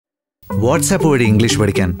WhatsApp വഴി English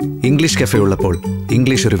പഠിക്കാൻ English cafe ഉള്ളപ്പോൾ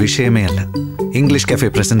ഇംഗ്ലീഷ് ഒരു വിഷയമേ അല്ല. English cafe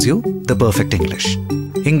presents you the perfect English.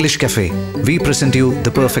 English Cafe. We present you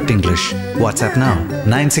the perfect English. WhatsApp now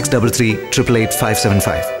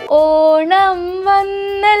 9633888575. Onam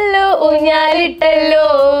വന്നല്ലോ ഊഞ്ഞാലിട്ടല്ലോ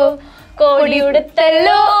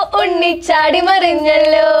കോടിയുടുത്തല്ലോ ഉണ്ണിച്ചാടി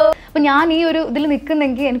മറിഞ്ഞല്ലോ. അപ്പൊ ഞാൻ ഈ ഒരു ഇതിൽ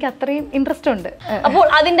നിൽക്കുന്നെങ്കിൽ എനിക്ക് അത്രയും ഇൻട്രസ്റ്റ് ഉണ്ട്. അപ്പോൾ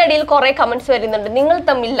അതിന്റെ ഇടയിൽ കുറെ കമന്റ്സ് വരുന്നുണ്ട്, നിങ്ങൾ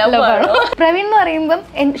തമ്മിൽ പ്രവീൺ എന്ന് പറയുമ്പം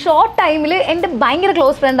ഷോർട്ട് ടൈമിൽ എന്റെ ഭയങ്കര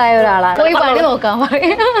ക്ലോസ് ഫ്രണ്ട് ആയ ഒരാളാണ്. പോയി പണി നോക്കാൻ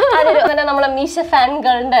പറയും. നമ്മളെ മീശ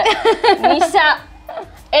ഫാൻകളുടെ മീശ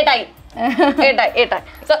ഏട്ടായി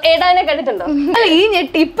സോ ഏട്ടാനെ കണ്ടിട്ടുണ്ടോ? ഈ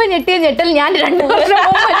ഇപ്പൊ ഞെട്ടിയ ഞെട്ടൽ ഞാൻ 2 വർഷം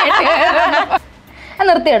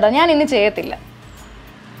നിർത്തി കേട്ടോ, ഞാൻ ഇനി ചെയ്യത്തില്ല.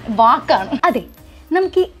 വാക്കാണ്. അതെ,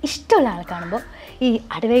 നമുക്ക് ഈ ഇഷ്ടമുള്ള ആളെ കാണുമ്പോൾ ഈ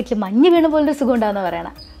അടിവയറ്റിൽ മഞ്ഞ് വീണ പോലൊരു സുഖം ഉണ്ടാവുന്ന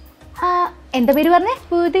പറയണം. എന്താ പേര് പറഞ്ഞേ?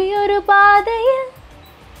 പുതിയൊരു പാതയിൽ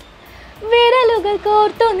വിരലുകൾ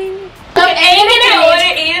കോർത്തു നിന്ന്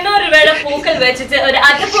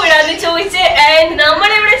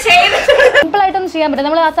സിമ്പിളായിട്ടൊന്നും ചെയ്യാൻ പറ്റും.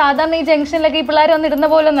 നമ്മൾ സാധാരണ ഈ ജംഗ്ഷനിലൊക്കെ ഈ പിള്ളേർ വന്നിടുന്ന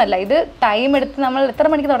പോലെ ഒന്നല്ല. ഇത് ടൈം എടുത്ത് നമ്മൾ എത്ര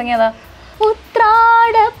മണിക്ക് തുടങ്ങിയതാ?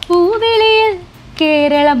 ഉത്രാട പൂവിളിയിൽ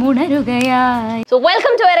Keralam ഉണരുകയായി. So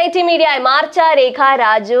welcome to variety media. മാർച്ച രേഖ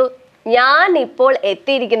രാജു. ഞാൻ ഇപ്പോൾ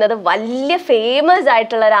എത്തിയിരിക്കുന്നത് വലിയ ഫേമസ്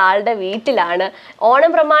ആയിട്ടുള്ള ഒരാളുടെ വീട്ടിലാണ്.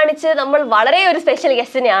 ഓണം പ്രമാണിച്ച് നമ്മൾ വളരെ ഒരു സ്പെഷ്യൽ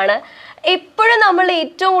ഗസ്റ്റിനെയാണ്. എപ്പോഴും നമ്മൾ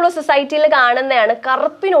ഏറ്റവും കൂടുതൽ സൊസൈറ്റിയിൽ കാണുന്നതാണ്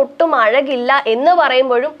കറുപ്പിന് ഒട്ടും അഴകില്ല എന്ന്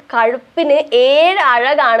പറയുമ്പോഴും കറുപ്പിന് 7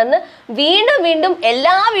 അഴകാണെന്ന് വീണ്ടും വീണ്ടും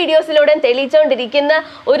എല്ലാ വീഡിയോസിലൂടെയും തെളിയിച്ചുകൊണ്ടിരിക്കുന്ന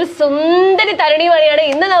ഒരു സുന്ദരി തരുണിമണിയാണ്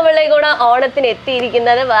ഇന്ന് നമ്മളുടെ കൂടെ ഓണത്തിന്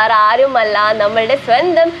എത്തിയിരിക്കുന്നത്. വേറെ ആരുമല്ല, നമ്മളുടെ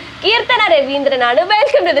സ്വന്തം Keerthana രവീന്ദ്രനാണ്.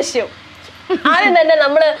 Welcome to the show. ആദ്യം തന്നെ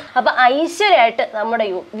നമ്മൾ അപ്പൊ ഐശ്വര്യമായിട്ട് നമ്മുടെ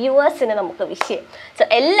വ്യൂവേഴ്സിന് നമുക്ക് വിഷയം. സോ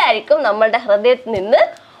എല്ലാവർക്കും നമ്മളുടെ ഹൃദയത്തിൽ നിന്ന്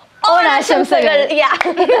ഓണാശംസകൾ.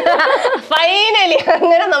 ഫൈനലി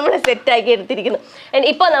അങ്ങനെ നമ്മൾ സെറ്റ് ആക്കി എടുത്തിരിക്കുന്നു.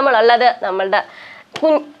 ഇപ്പൊ നമ്മളുള്ളത് നമ്മളുടെ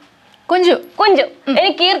കുഞ്ചു.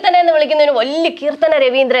 എനിക്ക് കീർത്തന എന്ന് വിളിക്കുന്നതിന് വലിയ കീർത്തന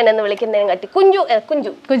രവീന്ദ്രൻ എന്ന് വിളിക്കുന്നതിനും കാട്ടി കുഞ്ചു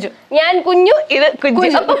ഞാൻ കുഞ്ഞു, ഇത് കുഞ്ചു.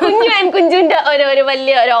 അപ്പൊ കുഞ്ഞു ആൻഡ് കുഞ്ചുവിന്റെ ഒരു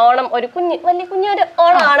വലിയ ഒരു ഓണം, ഒരു കുഞ്ഞൊരു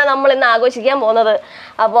ഓണമാണ് നമ്മൾ ഇന്ന് ആഘോഷിക്കാൻ പോകുന്നത്.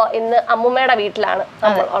 അപ്പൊ ഇന്ന് അമ്മുമ്മയുടെ വീട്ടിലാണ്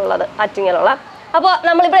നമ്മൾ ഉള്ളത്, ആറ്റിങ്ങലുള്ള. അപ്പൊ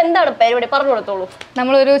നമ്മളിപ്പോ എന്താണ് പരിപാടി? പറഞ്ഞു കൊടുത്തോളൂ.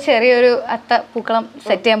 നമ്മളൊരു ചെറിയൊരു അത്ത പൂക്കളം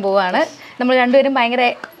സെറ്റ് ചെയ്യാൻ പോവാണ്. നമ്മൾ രണ്ടുപേരും ഭയങ്കര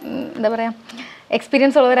എന്താ പറയാ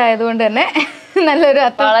എക്സ്പീരിയൻസ് ഉള്ളവരായതുകൊണ്ട് തന്നെ നല്ലൊരു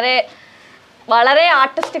അത്ത, വളരെ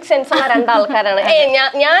ആർട്ടിസ്റ്റിക് സെൻസ് ഉള്ള 2 ആൾക്കാരാണ്.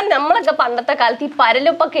 നമ്മളൊക്കെ പണ്ടത്തെ കാലത്ത് ഈ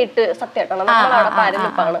പരലുപ്പൊക്കെ ഇട്ട്, സത്യമായിട്ടാണ് നമ്മളവിടെ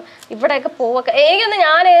പരലുപ്പാണ് ഇവിടെയൊക്കെ പൂവൊക്കെ. എനിക്കൊന്ന്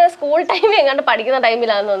ഞാൻ സ്കൂൾ ടൈമിൽ എങ്ങാണ്ട് പഠിക്കുന്ന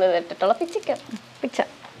ടൈമിലാണെന്ന് തോന്നുന്നത് ഇട്ടിട്ടുള്ള പിച്ച.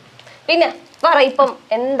 പിന്നെ പറ, ഇപ്പം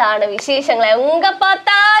എന്താണ് വിശേഷങ്ങൾ?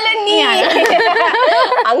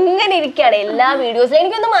 അങ്ങനെ ഇരിക്കുകയാണ് എല്ലാ വീഡിയോസിലും.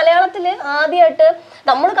 എനിക്കൊന്ന് മലയാളത്തില് ആദ്യമായിട്ട്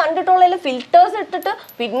നമ്മൾ കണ്ടിട്ടുള്ള ഫിൽറ്റേഴ്സ് ഇട്ടിട്ട്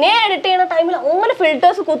പിന്നെ എഡിറ്റ് ചെയ്യുന്ന ടൈമിൽ അങ്ങനെ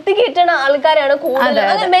ഫിൽറ്റേഴ്സ് കുത്തി കയറ്റുന്ന ആൾക്കാരാണ് കൂടുതൽ.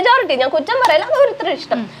 അങ്ങനെ മെജോറിറ്റി, ഞാൻ കുറ്റം പറയില്ല, അത് ഓരോരുത്തരും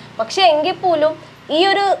ഇഷ്ടം. പക്ഷെ എങ്കിൽ പോലും ഈ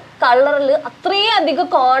ഒരു കളറിൽ അത്രയും അധികം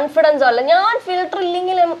കോൺഫിഡൻസ് അല്ല. ഞാൻ ഫിൽറ്റർ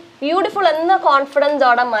ഇല്ലെങ്കിലും ബ്യൂട്ടിഫുൾ എന്ന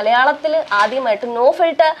കോൺഫിഡൻസോടെ മലയാളത്തിൽ ആദ്യമായിട്ട് നോ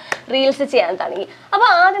ഫിൽറ്റർ റീൽസ് ചെയ്യാൻ തുടങ്ങി. അപ്പൊ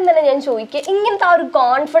ആദ്യം തന്നെ ഞാൻ ചോദിക്കുക, ഇങ്ങനത്തെ ആ ഒരു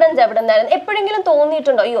കോൺഫിഡൻസ് എവിടെ നിന്നായിരുന്നു? എപ്പോഴെങ്കിലും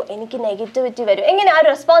തോന്നിയിട്ടുണ്ടോ അയ്യോ എനിക്ക് നെഗറ്റിവിറ്റി വരും? എങ്ങനെ ആ ഒരു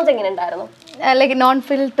റെസ്പോൺസ് എങ്ങനെ ഉണ്ടായിരുന്നു? ലൈക്ക് നോൺ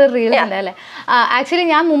ഫിൽറ്റർ റീൽസ് അല്ലേ? ആക്ച്വലി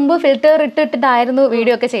ഞാൻ മുമ്പ് ഫിൽറ്റർ ഇട്ടിട്ടായിരുന്നു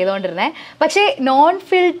വീഡിയോ ഒക്കെ ചെയ്തുകൊണ്ടിരുന്നത്. പക്ഷേ നോൺ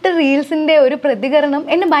ഫിൽറ്റർ റീൽസിന്റെ ഒരു പ്രതികരണം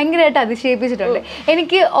എന്നെ ഭയങ്കരമായിട്ട് അതിശയിപ്പിച്ചിട്ടുണ്ട്.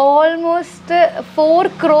 എനിക്ക് ഓൾമോസ്റ്റ് 4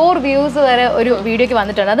 crore വ്യൂസ് വരെ ഒരു വീഡിയോക്ക്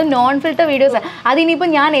വന്നിട്ടുണ്ട്. അത് നോൺ ഫിൽറ്റർ വീഡിയോസ്. അതിനിപ്പോൾ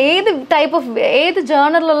ഞാൻ ഏത്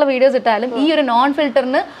ജേർണലിലുള്ള വീഡിയോസ് ഇട്ടാലും ഈ ഒരു നോൺ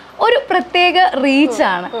ഫിൽറ്ററിന് ഒരു പ്രത്യേക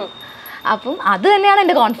റീച്ചാണ്. അപ്പം അത് തന്നെയാണ്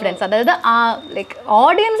എൻ്റെ കോൺഫിഡൻസ്. അതായത് ലൈക്ക്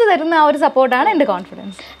ഓഡിയൻസ് തരുന്ന ആ ഒരു സപ്പോർട്ടാണ് എൻ്റെ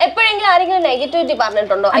കോൺഫിഡൻസ്. എപ്പോഴെങ്കിലും ആരെങ്കിലും നെഗറ്റിവിറ്റി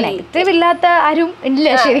പറഞ്ഞിട്ടുണ്ടോ? നെഗറ്റീവ് ഇല്ലാത്ത ആരും ഇല്ല.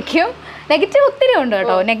 ശരിക്കും നെഗറ്റീവ് ഒത്തിരി ഉണ്ട്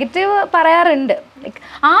കേട്ടോ. നെഗറ്റീവ് പറയാറുണ്ട്.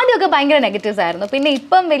 ആദ്യമൊക്കെ ഭയങ്കര നെഗറ്റീവ്സ് ആയിരുന്നു, പിന്നെ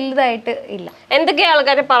ഇപ്പം വലുതായിട്ട് ഇല്ല. എന്തൊക്കെയാ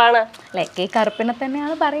ആൾക്കാർ പറയണ? ലൈക്ക് ഈ കറുപ്പിനെ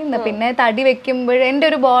തന്നെയാണ് പറയുന്നത്. പിന്നെ തടി വെക്കുമ്പോൾ എൻ്റെ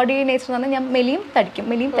ഒരു ബോഡി നേച്ചർ എന്ന് പറഞ്ഞാൽ ഞാൻ മെലിയും തടിക്കും.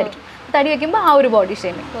 തടി വെക്കുമ്പോൾ ആ ഒരു ബോഡി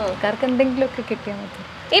ഷേമിങ് ആൾക്കാർക്ക് എന്തെങ്കിലുമൊക്കെ കിട്ടിയാൽ മതി.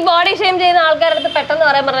 ഈ ബോഡി ഷെയിം ചെയ്യുന്ന ആൾക്കാരുടെ അടുത്ത് പെട്ടെന്ന്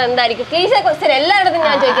പറയാൻ പറഞ്ഞാൽ എന്തായിരിക്കും? പ്ലീസ് ക്വസ്റ്റ്യൻ എല്ലായിടത്തും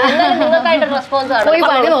ഞാൻ ചോദിക്കുന്നത്. എന്തായാലും നിങ്ങൾക്കായിട്ട് റെസ്പോൺസ് ആണ്. പോയി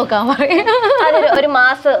പണി നോക്കാൻ പറയും. ഒരു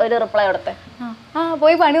മാസം ഒരു റിപ്ലൈ കൊടുത്തേ.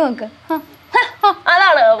 പോയി പണി നോക്ക്.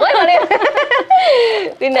 അതാണ് പോയി പണി.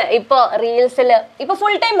 പിന്നെ ഇപ്പൊ റീൽസില് ഇപ്പൊ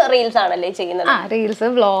ഫുൾ ടൈം റീൽസ് ആണല്ലേ ചെയ്യുന്നത്? Reels,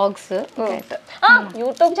 vlogs.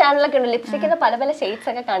 യൂട്യൂബ് ചാനലൊക്കെ ഉണ്ട്. ലിപ്സ്റ്റിക്കിന്റെ പല ഷെയ്ഡ്സ്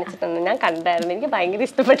ഒക്കെ കാണിച്ചിട്ടുണ്ട്, ഞാൻ കണ്ടായിരുന്നു. എനിക്ക് ഭയങ്കര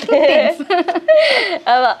ഇഷ്ടപ്പെട്ടു.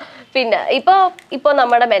 പിന്നെ ഇപ്പൊ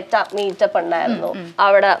നമ്മുടെ മീറ്റപ്പ് ഉണ്ടായിരുന്നു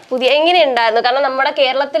അവിടെ. പുതിയ എങ്ങനെ ഉണ്ടായിരുന്നു? കാരണം നമ്മുടെ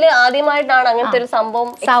കേരളത്തിൽ ആദ്യമായിട്ടാണ് അങ്ങനത്തെ ഒരു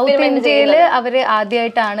സംഭവം. സൗത്ത് ഇന്ത്യയില് അവര്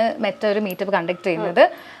ആദ്യമായിട്ടാണ് ഒരു മീറ്റപ്പ് കണ്ടക്ട് ചെയ്യുന്നത്.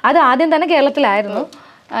 അത് ആദ്യം തന്നെ കേരളത്തിലായിരുന്നു.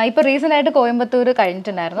 ഇപ്പൊ റീസെന്റ് ആയിട്ട് കോയമ്പത്തൂർ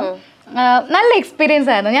കഴിഞ്ഞിട്ടുണ്ടായിരുന്നു. നല്ല എക്സ്പീരിയൻസ്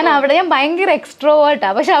ആയിരുന്നു. ഞാൻ ഭയങ്കര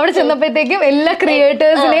എക്സ്ട്രോവേർട്ടാണ്. പക്ഷെ അവിടെ ചെന്നപ്പോഴത്തേക്കും എല്ലാ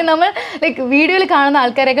ക്രിയേറ്റേഴ്സിനെയും നമ്മൾ ലൈക്ക് വീഡിയോയിൽ കാണുന്ന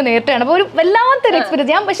ആൾക്കാരെയൊക്കെ നേരിട്ടാണ്. അപ്പോൾ ഒരു വല്ലാത്തൊരു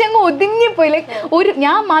എക്സ്പീരിയൻസ്. ഞാൻ പക്ഷെ അങ്ങ് ഒതുങ്ങിപ്പോയി. ലൈക്ക്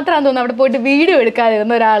ഞാൻ മാത്രമാണെന്ന് തോന്നുന്നു അവിടെ പോയിട്ട് വീഡിയോ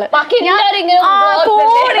എടുക്കാതിരുന്ന ഒരാൾ.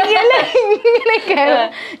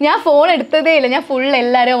 ഞാൻ ഫോൺ എടുത്തതേ ഇല്ല. ഞാൻ ഫുൾ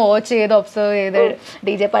എല്ലാവരും വാച്ച് ചെയ്ത് ഒബ്സർവ് ചെയ്ത്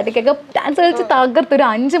DJ പാർട്ടിക്കൊക്കെ ഡാൻസ് കളിച്ച് തകർത്തൊരു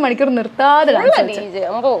 5 മണിക്കൂർ നിർത്താതെ ഡാൻസ്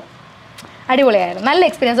കളിച്ചു. അടിപൊളിയായിരുന്നു. നല്ല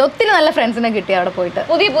എക്സ്പീരിയൻസ്. ഒത്തിരി നല്ല ഫ്രണ്ട്സിനെ കിട്ടി അവിടെ പോയിട്ട്.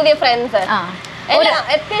 പുതിയ ഫ്രണ്ട്സ്.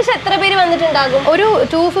 അത്യാവശ്യം എത്ര പേര് വന്നിട്ടുണ്ടാകും? ഒരു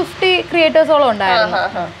 250 ക്രിയേറ്റേഴ്സോളം ഉണ്ടായിരുന്നു.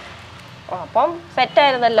 അപ്പം സെറ്റ്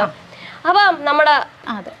ആയിരുന്നല്ലോ. അപ്പൊ നമ്മുടെ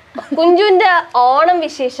കുഞ്ചുവിന്റെ ഓണം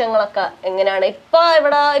വിശേഷങ്ങളൊക്കെ എങ്ങനെയാണ്?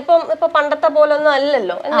 ഇപ്പൊ പണ്ടത്തെ പോലെ ഒന്നും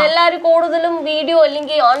അല്ലല്ലോ. എല്ലാവരും കൂടുതലും വീഡിയോ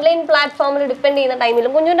അല്ലെങ്കിൽ ഓൺലൈൻ പ്ലാറ്റ്ഫോമിൽ ഡിപ്പെൻഡ് ചെയ്യുന്ന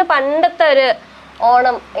ടൈമിലും കുഞ്ചുവിന്റെ പണ്ടത്തെ ഒരു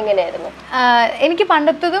ഓണം എങ്ങനെയായിരുന്നു? എനിക്ക്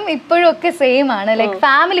പണ്ടത്തതും ഇപ്പോഴും ഒക്കെ സെയിം ആണ്. ലൈക്ക്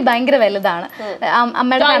ഫാമിലി ഭയങ്കര വലുതാണ്.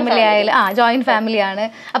 അമ്മയുടെ ഫാമിലി ആയാലും ജോയിന്റ് ഫാമിലിയാണ്.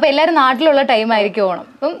 അപ്പൊ എല്ലാവരും നാട്ടിലുള്ള ടൈം ആയിരിക്കും ഓണം.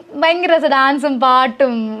 അപ്പം ഭയങ്കര ഡാൻസും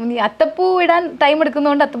പാട്ടും. അത്തപ്പൂ ഇടാൻ ടൈം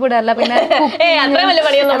എടുക്കുന്നതുകൊണ്ട് അത്തപ്പൂ ഇടാറില്ല.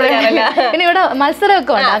 പിന്നെ ഇവിടെ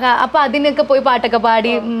മത്സരമൊക്കെ ഉണ്ട്. അപ്പൊ അതിനൊക്കെ പോയി പാട്ടൊക്കെ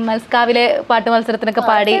പാടി, കാവിലെ പാട്ട് മത്സരത്തിനൊക്കെ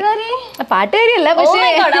പാടി. പാട്ടുകാരിയല്ല, പക്ഷേ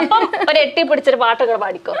എട്ടിപ്പിടിച്ചൊരു പാട്ടൊക്കെ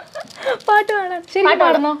പാടിക്കോ. പാട്ട് പാടാം. ശരി,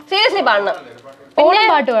 പാടണോ? സീരിയസ്ലി പാടണം. ഓണം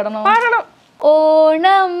പാട്ട് പാടണോ?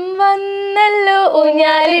 ഓണം വന്നല്ലോ,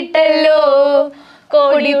 ഊഞ്ഞാലിട്ടല്ലോ,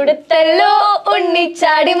 കോടിയുടുത്തല്ലോ,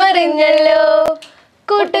 ഉണ്ണിച്ചാടി മറിഞ്ഞല്ലോ,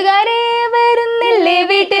 കൂട്ടുകാരെ വരുന്നില്ലേ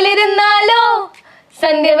വീട്ടിലിരുന്നാലോ,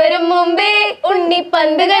 സന്ധ്യ വരും മുമ്പേ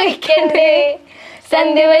ഉണ്ണിപ്പന്ത് കളിക്കണ്ടേ,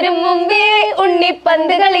 സന്ധ്യ വരും മുമ്പേ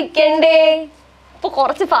ഉണ്ണിപ്പന്ത് കളിക്കണ്ടേ. ഇപ്പൊ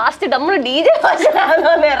കുറച്ച് ഫാസ്റ്റ് നമ്മൾ DJ ഭാഷ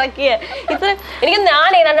ഇറക്കിയ ഇത് എനിക്ക് ഞാൻ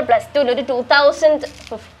ഏതാണ്ട് +2 ഒരു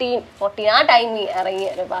 2015-14 ആ ടൈമിൽ ഇറങ്ങിയ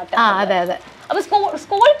ഒരു പാട്ട്. അതെ അതെ. അപ്പൊ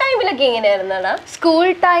സ്കൂൾ ടൈമിലൊക്കെ എങ്ങനെയായിരുന്നാ? സ്കൂൾ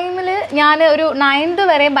ടൈമില് ഞാൻ ഒരു 9th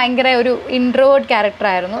വരെ ഭയങ്കര ഒരു ഇൻട്രോവേർട്ട് ക്യാരക്ടർ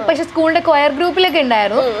ആയിരുന്നു. പക്ഷെ സ്കൂളിന്റെ കൊയർ ഗ്രൂപ്പിലൊക്കെ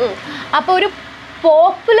ഉണ്ടായിരുന്നു. അപ്പൊ ഒരു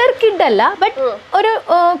പോപ്പുലർ കിഡ് അല്ല, ബട്ട് ഒരു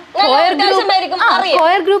കൊയർ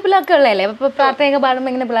ഗ്രൂപ്പിലൊക്കെ ഉള്ളതല്ലേ. അപ്പൊ പ്രാർത്ഥനയൊക്കെ പാടുമ്പോ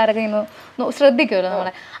ഇങ്ങനെ പിള്ളേരൊക്കെ ശ്രദ്ധിക്കുമല്ലോ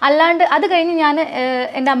നമ്മളെ. അല്ലാണ്ട് അത് കഴിഞ്ഞ് ഞാൻ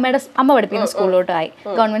എൻ്റെ അമ്മ പഠിപ്പിക്കുന്ന സ്കൂളിലോട്ട് ആയി.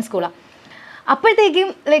 ഗവൺമെന്റ് സ്കൂളാണ്. അപ്പോഴത്തേക്കും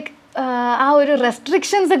ലൈക്ക് ആ ഒരു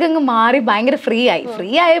റെസ്ട്രിക്ഷൻസ് ഒക്കെ അങ്ങ് മാറി ഭയങ്കര ഫ്രീ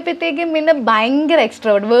ആയപ്പോഴത്തേക്കും പിന്നെ ഭയങ്കര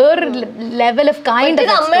എക്സ്ട്രോവേർട്ട്, വേറൊരു ലെവൽ ഓഫ് കൈൻഡ്.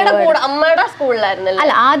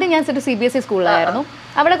 അല്ല, ആദ്യം ഞാൻ CBSE സ്കൂളിലായിരുന്നു.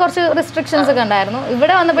 അവിടെ കുറച്ച് റെസ്ട്രിക്ഷൻസ് ഒക്കെ ഉണ്ടായിരുന്നു.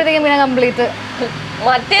 ഇവിടെ വന്നപ്പോഴത്തേക്കും പിന്നെ കംപ്ലീറ്റ്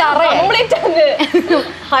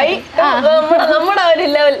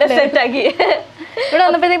ഇവിടെ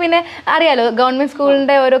വന്നപ്പോഴത്തേക്ക് പിന്നെ അറിയാലോ ഗവൺമെന്റ്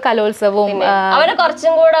സ്കൂളിന്റെ ഓരോ കലോത്സവവും അവരെ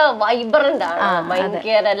കുറച്ചും കൂടെ വൈബ്രന്റ് ആണ്,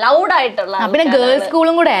 ഭയങ്കര ലൗഡ് ആയിട്ടുള്ള. പിന്നെ ഗേൾസ്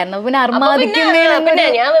സ്കൂളും കൂടെ ആയിരുന്നു. പിന്നെ പിന്നെ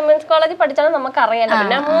ഞാൻ വിമൻസ് കോളേജിൽ പഠിച്ചാലും നമുക്ക് അറിയാലോ.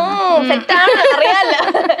 പിന്നെ സെറ്റാണ്, അറിയാലോ.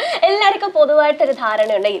 എല്ലാവർക്കും പൊതുവായിട്ടൊരു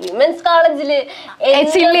ധാരണയുണ്ട് ഈ വിമൻസ് കോളേജില്.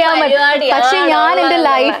 പക്ഷെ ഞാൻ എന്റെ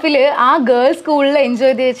ലൈഫില് ആ ഗേൾസ് സ്കൂളിൽ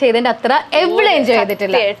എൻജോയ് ചെയ്തതിന്റെ അത്ര എവിടെ എൻജോയ്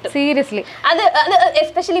ചെയ്തിട്ടില്ല, സീരിയസ്ലി. അത്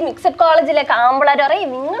എസ്പെഷ്യലി മിക്സഡ് കോളേജിലൊക്കെ ആമ്പിളാരും അറിയാം,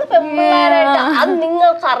 നിങ്ങൾ പെമ്പിള്ളേരായിട്ട് അത്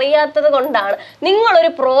നിങ്ങൾക്ക് അറിയാത്തത് കൊണ്ടാണ്. നിങ്ങളൊരു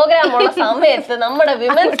പ്രോഗ്രാം ഉള്ള സമയത്ത് നമ്മുടെ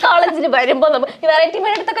വിമൻസ് കോളേജിൽ വരുമ്പോ നമുക്ക് വെറൈറ്റി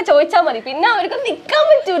മേടത്തൊക്കെ ചോദിച്ചാൽ മതി, പിന്നെ അവർക്ക് നിക്കാൻ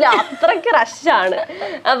പറ്റൂല, അത്രയ്ക്ക് റഷാണ്.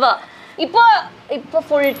 അപ്പൊ ഇപ്പൊ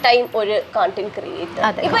ഫുൾ ടൈം ഒരു കോണ്ടന്റ് ക്രിയേറ്റർ.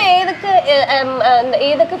 ഇപ്പൊ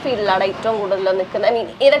ഏതൊക്കെ ഫീൽഡിലാണ് ഏറ്റവും കൂടുതൽ നിൽക്കുന്നത്? ഐ മീൻ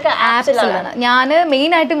ഏതൊക്കെ ആപ്സിലാണ്? ഞാൻ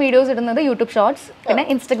മെയിൻ ആയിട്ട് വീഡിയോസ് ഇടുന്നത് യൂട്യൂബ് ഷോർട്സ്, പിന്നെ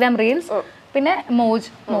ഇൻസ്റ്റഗ്രാം റീൽസ്, പിന്നെ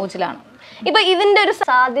മോജിലാണ്. ഇപ്പൊ ഇതിന്റെ ഒരു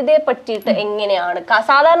സാധ്യതയെ പറ്റിയിട്ട് എങ്ങനെയാണ്?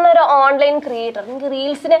 സാധാരണ ഒരു ഓൺലൈൻ ക്രിയേറ്റർ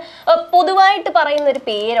റീൽസിന് പൊതുവായിട്ട് പറയുന്ന ഒരു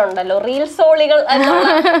പേരുണ്ടല്ലോ, റീൽസോളികൾ എന്നുള്ള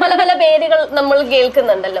പല പല പേരുകൾ നമ്മൾ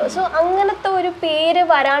കേൾക്കുന്നുണ്ടല്ലോ. സോ അങ്ങനത്തെ ഒരു പേര്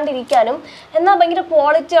വരാണ്ടിരിക്കാനും എന്നാൽ ഭയങ്കര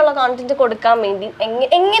ക്വാളിറ്റി ഉള്ള കോണ്ടന്റ് കൊടുക്കാൻ വേണ്ടി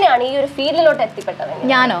എങ്ങനെയാണ് ഈ ഒരു ഫീൽഡിലോട്ട് എത്തിപ്പെട്ടത്?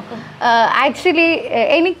 ഞാനോ ആക്ച്വലി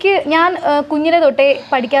ഞാൻ കുഞ്ഞിനെ തൊട്ടേ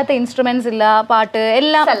പഠിക്കാത്ത ഇൻസ്ട്രുമെന്റ്സ് ഇല്ല, പാട്ട്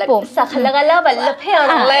എല്ലാം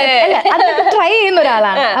ട്രൈ ചെയ്യുന്ന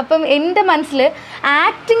ഒരാളാണ്. അപ്പം എന്റെ മനസ്സിൽ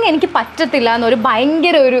ആക്ടിങ് എനിക്ക് പറ്റത്തില്ല എന്നൊരു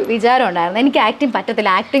ഭയങ്കര ഒരു വിചാരം ഉണ്ടായിരുന്നു. എനിക്ക് ആക്ടിങ് പറ്റത്തില്ല,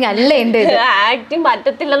 ആക്ടിങ് അല്ല എന്റെ ആക്ടിങ്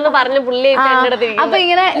പറ്റത്തില്ലെന്ന് പറഞ്ഞ പുള്ളി. അപ്പൊ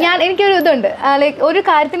ഇങ്ങനെ എനിക്കൊരു ഇതുണ്ട്, ലൈക്ക് ഒരു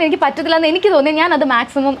കാര്യത്തിന് എനിക്ക് പറ്റത്തില്ല എന്ന് എനിക്ക് തോന്നി ഞാൻ അത്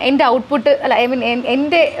മാക്സിമം എന്റെ ഔട്ട്പുട്ട് അല്ല ഐ മീൻ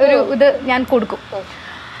എന്റെ ഒരു ഇത് ഞാൻ കൊടുക്കും.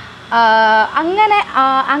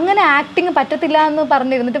 അങ്ങനെ ആക്ടിങ് പറ്റത്തില്ല എന്ന്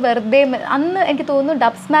പറഞ്ഞിരുന്നിട്ട് വെറുതെ അന്ന് എനിക്ക് തോന്നുന്നു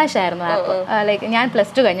ഡബ് സ്മാഷ് ആയിരുന്നു ആപ്പ്. ലൈക്ക് ഞാൻ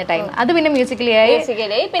 +2 കഴിഞ്ഞ ടൈം. അത് പിന്നെ മ്യൂസിക്കലി ആയി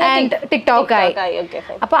ആൻഡ് ടിക്ടോക്ക് ആയി.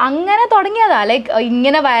 അപ്പൊ അങ്ങനെ തുടങ്ങിയതാ. ലൈക്ക്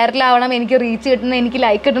ഇങ്ങനെ വൈറലാവണം, എനിക്ക് റീച്ച് കിട്ടുന്ന, എനിക്ക്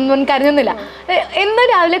ലൈക്ക് കിട്ടുന്ന എനിക്ക് അറിഞ്ഞൊന്നുമില്ല. എന്നും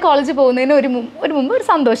രാവിലെ കോളേജിൽ പോകുന്നതിന് ഒരു മുമ്പ് ഒരു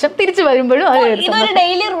സന്തോഷം, തിരിച്ചു വരുമ്പോഴും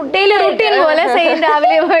ഡെയിലി റുട്ടീൻ പോലെ സെയിം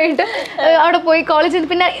രാവിലെ പോയിട്ട് അവിടെ പോയി കോളേജിൽ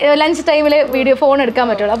പിന്നെ ലഞ്ച് ടൈമിൽ ഫോൺ എടുക്കാൻ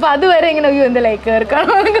പറ്റുള്ളൂ. അപ്പൊ അതുവരെ ഇങ്ങനെ എന്താ ലൈക്ക്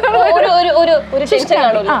കേൾക്കണം ഒരു ടെൻഷൻ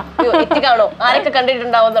കാണുമല്ലോ, എത്തിക്കാണോ ആരൊക്കെ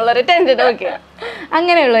കണ്ടിട്ടുണ്ടാവും എന്നുള്ളൊരു ടെൻഷൻ. ഓക്കെ,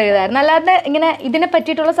 അങ്ങനെയുള്ള ഇതായിരുന്നു. അല്ലാതെ ഇങ്ങനെ ഇതിനെ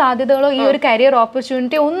പറ്റിയിട്ടുള്ള സാധ്യതകളോ ഈ ഒരു കരിയർ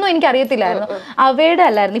ഓപ്പർച്യൂണിറ്റി ഒന്നും എനിക്ക് അറിയത്തില്ലായിരുന്നു, അവയുടെ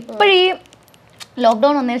അല്ലായിരുന്നു. ഇപ്പോഴീ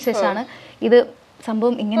ലോക്ക്ഡൗൺ വന്നതിന് ശേഷമാണ് ഇത്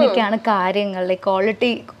സംഭവം ഇങ്ങനെയൊക്കെയാണ് കാര്യങ്ങൾ. ക്വാളിറ്റി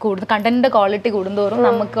കണ്ടന്റിന്റെ ക്വാളിറ്റി കൂടുന്തോറും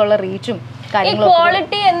നമുക്കുള്ള റീച്ചും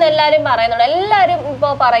ക്വാളിറ്റി എന്ന് എല്ലാരും പറയുന്നുണ്ട്. എല്ലാരും ഇപ്പൊ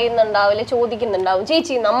പറയുന്നുണ്ടാവില്ലേ, ചോദിക്കുന്നുണ്ടാവും,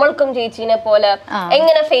 ചേച്ചി നമ്മൾക്കും ചേച്ചീനെ പോലെ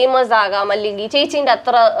എങ്ങനെ ഫേമസ് ആകാം, അല്ലെങ്കിൽ ചേച്ചീന്റെ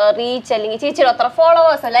അത്ര റീച്ച്, അല്ലെങ്കിൽ ചേച്ചിയുടെ അത്ര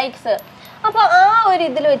ഫോളോവേഴ്സ്, ലൈക്സ്. അപ്പൊ ആ ഒരു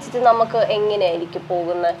ഇതിൽ വെച്ചിട്ട് നമുക്ക് എങ്ങനെയായിരിക്കും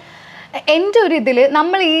പോകുന്നത്? എൻ്റെ ഒരു ഇതിൽ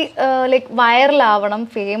നമ്മൾ ഈ ലൈക്ക് വൈറലാവണം,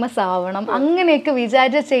 ഫേമസ് ആവണം അങ്ങനെയൊക്കെ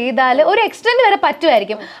വിചാരിച്ച് ചെയ്താൽ ഒരു എക്സ്റ്റെൻഡ് വരെ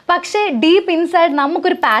പറ്റുമായിരിക്കും. പക്ഷേ ഡീപ്പ് ഇൻസൈഡ്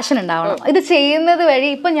നമുക്കൊരു പാഷൻ ഉണ്ടാവണം ഇത് ചെയ്യുന്നത് വഴി.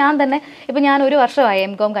 ഇപ്പം ഞാൻ 1 വർഷമായി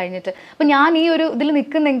M.Com കഴിഞ്ഞിട്ട്. അപ്പം ഞാൻ ഈ ഒരു ഇതിൽ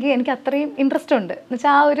നിൽക്കുന്നെങ്കിൽ എനിക്ക് അത്രയും ഇൻട്രസ്റ്റ് ഉണ്ട് എന്ന്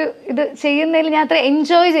വെച്ചാൽ ആ ഒരു ഇത് ചെയ്യുന്നതിൽ ഞാൻ അത്ര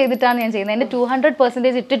എൻജോയ് ചെയ്തിട്ടാണ് ഞാൻ ചെയ്യുന്നത്. എൻ്റെ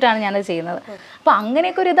 200% ഇട്ടിട്ടാണ് ഞാനത് ചെയ്യുന്നത്. അപ്പം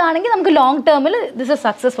അങ്ങനെയൊക്കെ ഒരു ഇതാണെങ്കിൽ നമുക്ക് ലോങ് ടേമിൽ this is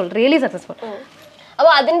successful, really successful.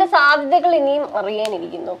 അപ്പൊ അതിന്റെ സാധ്യതകൾ ഇനിയും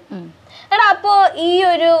അറിയാനിരിക്കുന്നു. എടാ, അപ്പോ ഈ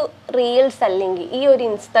ഒരു റീൽസ് അല്ലെങ്കിൽ ഈ ഒരു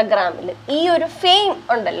ഇൻസ്റ്റാഗ്രാമിൽ ഈ ഒരു ഫെയിം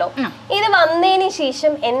ഉണ്ടല്ലോ, ഇത് വന്നതിന്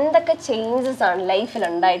ശേഷം എന്തൊക്കെ ചേഞ്ചസ് ആണ് ലൈഫിൽ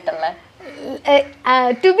ഉണ്ടായിട്ടുള്ളത്?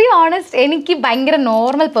 ടു ബി ഓണസ്റ്റ്, എനിക്ക് ഭയങ്കര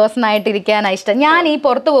നോർമൽ പേഴ്സൺ ആയിട്ടിരിക്കാനാണ് ഇഷ്ടം. ഞാൻ ഈ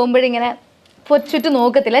പുറത്ത് പോകുമ്പോഴിങ്ങനെ ചുറ്റും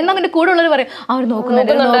നോക്കത്തില്ല. എന്നാൽ എൻ്റെ കൂടെ ഉള്ളവർ പറയും അവർ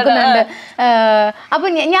നോക്കുന്നുണ്ട്. അപ്പൊ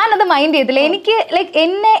ഞാനത് മൈൻഡ് ചെയ്യത്തില്ല. എനിക്ക് ലൈക്ക്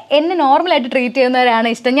എന്നെ നോർമലായിട്ട് ട്രീറ്റ് ചെയ്യുന്നവരാണ്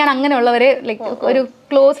ഇഷ്ടം. ഞാൻ അങ്ങനെയുള്ളവരെ ലൈക്ക് ഒരു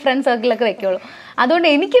ക്ലോസ് ഫ്രണ്ട് സർക്കിളൊക്കെ വെക്കുള്ളൂ. അതുകൊണ്ട്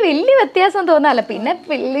എനിക്ക് വലിയ വ്യത്യാസം തോന്നാല്ല. പിന്നെ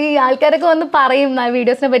ഈ ആൾക്കാരൊക്കെ വന്ന് പറയും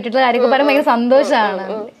വീഡിയോസിനെ പറ്റിയിട്ടുള്ള കാര്യമൊക്കെ പറയുമ്പോൾ ഭയങ്കര സന്തോഷമാണ്.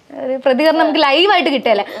 ഒരു പ്രതികരണം നമുക്ക് ലൈവായിട്ട്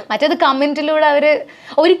കിട്ടിയല്ലേ. മറ്റേത് കമന്റിലൂടെ അവര്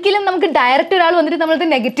ഒരിക്കലും നമുക്ക് ഡയറക്റ്റ് ഒരാൾ വന്നിട്ട് നമ്മളത്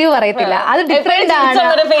നെഗറ്റീവ് പറയത്തില്ല, അത് ഡിഫറെന്റ് ആണ്.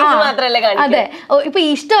 അതെ, ഇപ്പൊ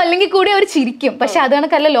ഇഷ്ടം അല്ലെങ്കിൽ കൂടി അവർ ചിരിക്കും. പക്ഷെ അത്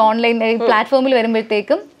കണക്കല്ലല്ലോ ഓൺലൈൻ പ്ലാറ്റ്ഫോമിൽ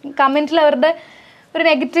വരുമ്പോഴത്തേക്കും കമന്റിൽ അവരുടെ ഒരു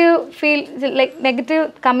negative feel, like negative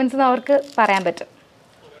comments അവർക്ക് പറയാൻ പറ്റും.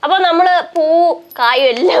 അപ്പൊ നമ്മള് പൂ കായും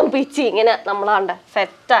എല്ലാം പിച്ചി ഇങ്ങനെ നമ്മളാണ്ട്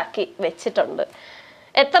സെറ്റാക്കി വെച്ചിട്ടുണ്ട്.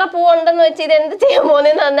 എത്ര പൂവുണ്ടെന്ന് വെച്ച് ഇത് എന്ത് ചെയ്യാൻ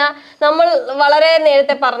പോകുന്നതെന്ന് പറഞ്ഞാൽ നമ്മൾ വളരെ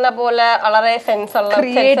നേരത്തെ പറഞ്ഞ പോലെ വളരെ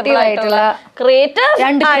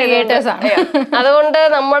ക്രിയേറ്റേഴ്സ് ആണ്. അതുകൊണ്ട്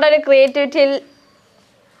നമ്മുടെ ഒരു ക്രിയേറ്റിവിറ്റിയിൽ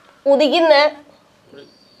ഉദിക്കുന്ന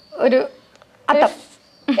ഒരു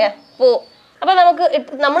പൂ. അപ്പൊ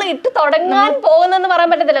നമ്മൾ ഇട്ട് തുടങ്ങാൻ പോകുന്നെന്ന് പറയാൻ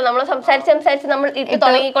പറ്റത്തില്ല. നമ്മൾ സംസാരിച്ച് നമ്മൾ ഇട്ട്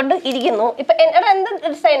തുടങ്ങിക്കൊണ്ട് ഇരിക്കുന്നു. ഇപ്പൊ എന്ത്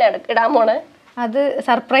ഡിസൈൻ ഇടാൻ പോണ്? അത്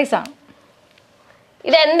സർപ്രൈസ് ആണ്.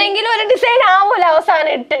 ഇത് എന്തെങ്കിലും ഒരു ഡിസൈൻ ആവൂല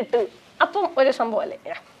അവസാനം ഇട്ടിട്ട്. അപ്പം ഒരു സംഭവം അല്ലേ.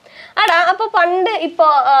 അടാ, അപ്പൊ പണ്ട് ഇപ്പൊ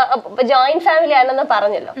ജോയിന്റ് ഫാമിലി ആണെന്ന്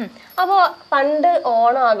പറഞ്ഞല്ലോ. അപ്പൊ പണ്ട്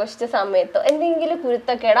ഓണം ആഘോഷിച്ച സമയത്ത് എന്തെങ്കിലും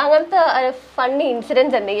കുരുത്തക്കേട് അങ്ങനത്തെ ഫണ്ണി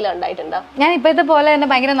ഇൻസിഡൻസ് എന്തെങ്കിലും ഉണ്ടായിട്ടുണ്ടോ? ഞാൻ ഇപ്പോഴത്തെ പോലെ തന്നെ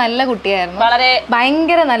ഭയങ്കര നല്ല കുട്ടിയായിരുന്നു,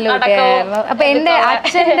 ഭയങ്കര നല്ല കുട്ടിയായിരുന്നു. അപ്പൊ എന്റെ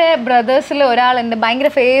അച്ഛന്റെ ബ്രദേഴ്സിൽ ഒരാൾ എന്റെ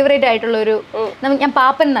ഭയങ്കര ഫേവറേറ്റ് ആയിട്ടുള്ള ഒരു, ഞാൻ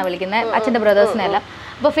പാപ്പൻ എന്നാ വിളിക്കുന്നത് അച്ഛന്റെ ബ്രദേഴ്സിനെല്ല.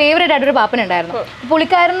 അപ്പൊ ഫേവറേറ്റ് ആയിട്ടൊരു പാപ്പൻ ഉണ്ടായിരുന്നു.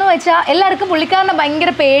 പുള്ളിക്കാരൻ എന്ന് വെച്ചാൽ എല്ലാവർക്കും പുള്ളിക്കാരനെ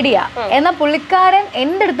ഭയങ്കര പേടിയാ. എന്നാൽ പുള്ളിക്കാരൻ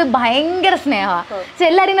എൻ്റെ അടുത്ത് ഭയങ്കര സ്നേഹമാണ്. പക്ഷെ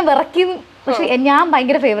എല്ലാവരും ഇങ്ങനെ വിറയ്ക്കും, പക്ഷെ ഞാൻ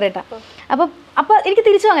ഭയങ്കര ഫേവറേറ്റാ. അപ്പൊ എനിക്ക്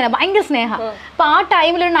തിരിച്ചു അങ്ങനെ ഭയങ്കര സ്നേഹം. അപ്പൊ ആ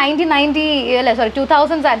ടൈമിൽ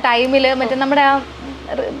 2000 ടൈമില് മറ്റേ നമ്മുടെ ആ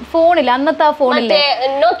ഫോണില്ല, അന്നത്തെ ആ ഫോണില്ലേ,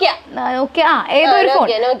 ഏതോ ഒരു ഫോൺ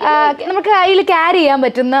നമുക്ക് കയ്യിൽ ക്യാരി ചെയ്യാൻ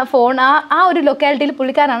പറ്റുന്ന ഫോൺ, ആ ഒരു ലൊക്കാലിറ്റിയിൽ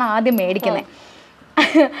പുള്ളിക്കാരാണ് ആദ്യം മേടിക്കുന്നത്.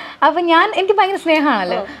 അപ്പൊ എനിക്ക് ഭയങ്കര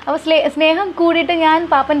സ്നേഹമാണല്ലോ. അപ്പൊ സ്നേഹം കൂടിയിട്ട് ഞാൻ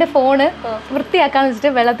പാപ്പന്റെ ഫോണ് വൃത്തിയാക്കാന്ന്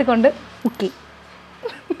വെച്ചിട്ട് വെള്ളത്തിൽ കൊണ്ട് മുക്കി.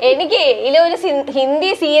 എനിക്ക് ഇതിലൊരു ഹിന്ദി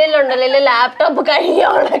സീരിയൽ ഉണ്ടല്ലോ, ലാപ്ടോപ്പ്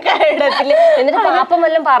കഴിയോളത്തില്. എന്നിട്ട് പാപ്പം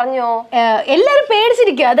വല്ലതും പറഞ്ഞോ? എല്ലാരും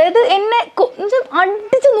പേടിച്ചിരിക്കുക. അതായത് എന്നെ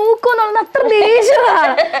അടിച്ചു നോക്കുമെന്നുള്ള അത്ര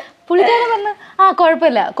ദേഷ്യമാണ്. പുള്ളിക്കാരൻ പറഞ്ഞു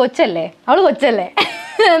കുഴപ്പമില്ല, കൊച്ചല്ലേ, അവള് കൊച്ചല്ലേ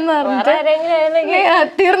എന്ന് പറഞ്ഞിട്ട്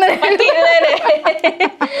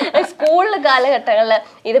സ്കൂളില് കാലഘട്ടങ്ങളില്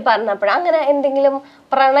ഇത് പറഞ്ഞപ്പോഴ അങ്ങനെ എന്തെങ്കിലും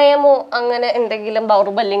പ്രണയമോ അങ്ങനെ എന്തെങ്കിലും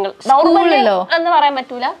ദൗർബല്യങ്ങൾ എന്ന് പറയാൻ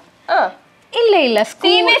പറ്റൂല? ഇല്ല.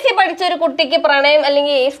 CBSE പഠിച്ച ഒരു കുട്ടിക്ക് പ്രണയം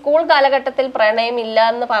അല്ലെങ്കിൽ ഈ സ്കൂൾ കാലഘട്ടത്തിൽ പ്രണയം ഇല്ല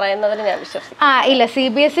എന്ന് പറയുന്നതിൽ ഞാൻ വിശ്വസിക്കും. ഇല്ല,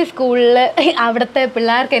 CBSE സ്കൂളില് അവിടുത്തെ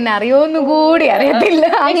പിള്ളേർക്ക് എന്നെ അറിയോന്നും കൂടി അറിയത്തില്ല.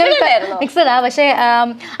 മിക്സഡാ. പക്ഷെ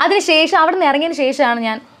അതിനുശേഷം അവിടെ നിന്ന് ഇറങ്ങിയതിന് ശേഷമാണ്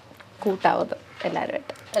ഞാൻ കൂട്ടാവുന്നത്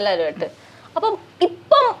എല്ലാവരുമായിട്ട്. അപ്പം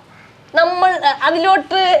ഇപ്പം നമ്മൾ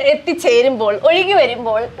അതിലോട്ട് എത്തിച്ചേരുമ്പോൾ, ഒഴുകി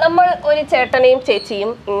വരുമ്പോൾ നമ്മൾ ഒരു ചേട്ടനെയും ചേച്ചിയും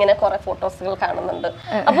ഇങ്ങനെ കുറെ ഫോട്ടോസുകൾ കാണുന്നുണ്ട്.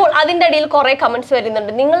 അപ്പോൾ അതിന്റെ അടിയിൽ കുറെ കമന്റ്സ്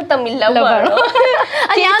വരുന്നുണ്ട്, നിങ്ങൾ തമ്മിൽ ലവ് ആണോ?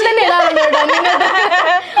 ഞാൻ തന്നെ ഇടാറുണ്ട്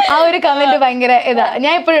ആ ഒരു കമന്റ്. ഭയങ്കര ഇതാ,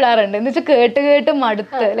 ഞാൻ എപ്പോഴും ഇടാറുണ്ട്. എന്ന് വെച്ചാൽ കേട്ട്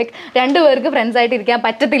മടുത്ത്, ലൈക്ക് രണ്ടുപേർക്ക് ഫ്രണ്ട്സ് ആയിട്ട് ഇരിക്കാൻ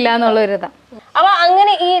പറ്റത്തില്ല എന്നുള്ള ഒരു ഇതാ. അപ്പൊ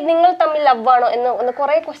അങ്ങനെ ഈ നിങ്ങൾ തമ്മിൽ ലവ് ആണോ എന്ന്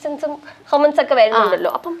കുറെ ക്വസ്റ്റ്യൻസും കമന്റ്സ് ഒക്കെ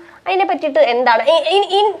വരുന്നുണ്ടല്ലോ. അപ്പം അതിനെ പറ്റിയിട്ട് എന്താണ്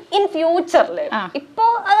ഇൻ ഫ്യൂച്ചറില്? ഇപ്പോ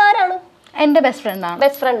അതാരാണ്? എന്റെ ബെസ്റ്റ്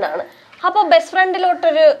ഫ്രണ്ട് ആണ്. അപ്പൊ ബെസ്റ്റ്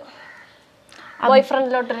ഫ്രണ്ടിലോട്ടൊരു ബോയ്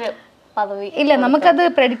ഫ്രണ്ടിലോട്ടൊരു പദവി ഇല്ല, നമുക്കത്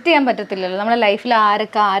പ്രെഡിക്റ്റ് ചെയ്യാൻ പറ്റത്തില്ലല്ലോ. നമ്മുടെ ലൈഫിൽ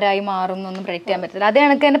ആരൊക്കെ ആരായി മാറും എന്നൊന്നും പ്രെഡിക്റ്റ് ചെയ്യാൻ പറ്റില്ല. അതേ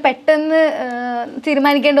കണക്ക് തന്നെ പെട്ടെന്ന്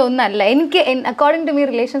തീരുമാനിക്കേണ്ട ഒന്നല്ല. എനിക്ക് അക്കോർഡിംഗ് ടു മീ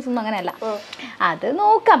റിലേഷൻസ് ഒന്നും അങ്ങനെയല്ല. അത്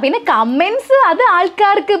നോക്കാം. പിന്നെ കമന്റ്സ് അത്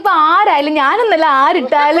ആൾക്കാർക്ക് ഇപ്പൊ ആരായാലും, ഞാനൊന്നല്ല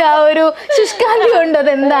ആരിട്ടാലും ആ ഒരു ശുഷ്കാന്തി ഉണ്ട്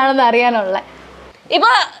അത് എന്താണെന്ന് അറിയാനുള്ള.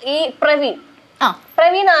 ഇപ്പൊ ഈ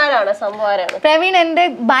പ്രവീൺ ആരാണ് സംഭവം? പ്രവീൺ എൻ്റെ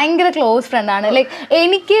ഭയങ്കര ക്ലോസ് ഫ്രണ്ട് ആണ്. ലൈക്ക്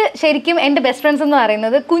എനിക്ക് ശരിക്കും എൻ്റെ ബെസ്റ്റ് ഫ്രണ്ട്സ് എന്ന്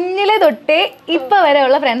പറയുന്നത് കുഞ്ഞിലെ തൊട്ടേ ഇപ്പൊ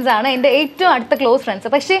വരെയുള്ള ഫ്രണ്ട്സ് ആണ് എൻ്റെ ഏറ്റവും അടുത്ത ക്ലോസ് ഫ്രണ്ട്സ്.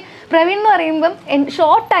 പക്ഷേ പ്രവീൺ എന്ന് പറയുമ്പം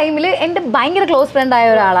ഷോർട്ട് ടൈമിൽ എൻ്റെ ഭയങ്കര ക്ലോസ് ഫ്രണ്ട് ആയ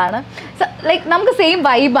ഒരാളാണ്. ലൈക്ക് നമുക്ക് സെയിം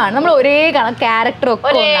വൈബാണ്, നമ്മൾ ഒരേ ക്യാരക്ടറും ഒക്കെ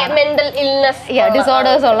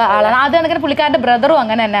ഡിസോർഡേഴ്സ് ഉള്ള ആളാണ്. അത് കണക്കിന് പുള്ളിക്കാരുടെ ബ്രദറും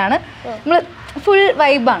അങ്ങനെ തന്നെയാണ്. നമ്മൾ ഫുൾ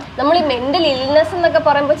വൈബാണ്. നമ്മൾ ഈ മെന്റൽ ഇൽനെസ് എന്നൊക്കെ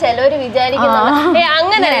പറയുമ്പോ ചിലവര് വിചാരിക്കുന്നത്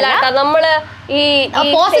അങ്ങനെയല്ല. നമ്മള് ഈ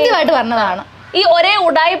പോസിറ്റീവായിട്ട് പറഞ്ഞതാണ്. ഈ ഒരേ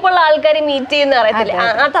ഉടായ്പുള്ള ആൾക്കാരെ മീറ്റ് ചെയ്യുന്ന അറിയത്തില്ല,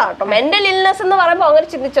 അതാട്ടോ മെന്റൽ ഇൽനെസ് എന്ന് പറയുമ്പോ അങ്ങനെ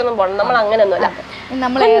ചിന്തിച്ചൊന്നും പോകണം. നമ്മൾ അങ്ങനെയൊന്നുമല്ല.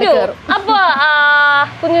 അപ്പൊ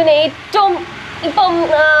കുഞ്ഞിന് ഏറ്റവും ഇപ്പം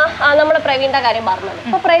നമ്മുടെ പ്രവീണിന്റെ കാര്യം പറഞ്ഞത്,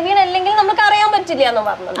 ഇപ്പൊ പ്രവീൺ അല്ലെങ്കിൽ നമുക്ക് അറിയാൻ പറ്റില്ല എന്ന്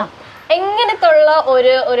പറഞ്ഞത്, എങ്ങനത്തുള്ള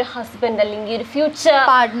ഒരു ഹസ്ബൻഡ് അല്ലെങ്കിൽ ഒരു ഫ്യൂച്ചർ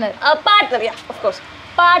പാർട്ട്ണർ ഓഫ് കോഴ്സ്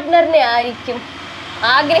പാർട്ട്ണറിനെ ആയിരിക്കും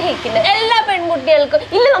ആഗ്രഹിക്കുന്നത്? എല്ലാ പെൺകുട്ടികൾക്കും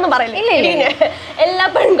ഇല്ലെന്നൊന്നും പറയില്ല, എല്ലാ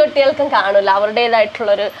പെൺകുട്ടികൾക്കും കാണൂല അവരുടേതായിട്ടുള്ള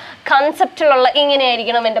ഒരു കൺസെപ്റ്റിലുള്ള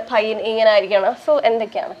ഇങ്ങനെയായിരിക്കണം എൻ്റെ പയ്യൻ, ഇങ്ങനെ ആയിരിക്കണം. സോ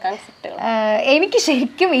എന്തൊക്കെയാണ് കൺസെപ്റ്റുകൾ? എനിക്ക്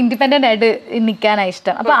ശരിക്കും ഇൻഡിപെൻഡന്റ് ആയിട്ട് നിൽക്കാനാണ്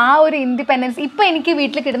ഇഷ്ടം. അപ്പൊ ആ ഒരു ഇൻഡിപെൻഡൻസ് ഇപ്പൊ എനിക്ക്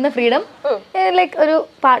വീട്ടിൽ കിട്ടുന്ന ഫ്രീഡം, ലൈക്ക് ഒരു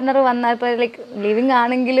പാർട്ട്ണർ വന്നാൽ ഇപ്പൊ ലൈക്ക് ലിവിങ്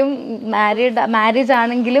ആണെങ്കിലും മാരേജ്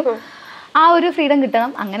ആണെങ്കിലും ആ ഒരു ഫ്രീഡം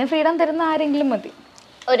കിട്ടണം. അങ്ങനെ ഫ്രീഡം തരുന്ന ആരെങ്കിലും മതി.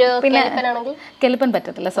 പിന്നെ കെൽപ്പൻ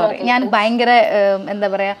പറ്റത്തില്ല, സോറി. ഞാൻ ഭയങ്കര എന്താ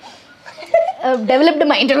പറയാ ഡെവലപ്ഡ്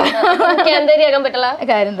മൈൻഡുള്ള ക്യാന്തരിയാക്കാൻ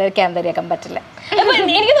പറ്റില്ല.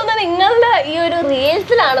 എനിക്ക് തോന്നുന്നത് നിങ്ങളുടെ ഈ ഒരു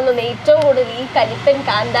റീൽസിലാണെന്ന് ഏറ്റവും കൂടുതൽ ഈ കലിപ്പൻ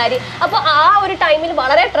കാന്താരി. അപ്പൊ ആ ഒരു ടൈമിൽ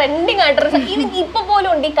വളരെ ട്രെൻഡിങ് ആയിട്ടൊരു ഇപ്പൊ പോലും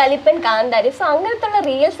ഉണ്ട് ഈ കലിപ്പൻ കാന്താരി. സോ അങ്ങനത്തെ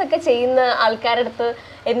റീൽസ് ഒക്കെ ചെയ്യുന്ന ആൾക്കാരുടെ അടുത്ത്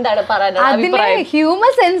എന്താണ് പറയാനുള്ളത്?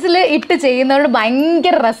 ഹ്യൂമർ സെൻസിൽ ഇട്ട് ചെയ്യുന്നവരോട്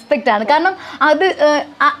ഭയങ്കര റെസ്പെക്ട് ആണ്. കാരണം അത്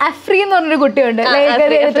അഫ്രീ എന്ന് പറഞ്ഞൊരു കുട്ടിയുണ്ട്,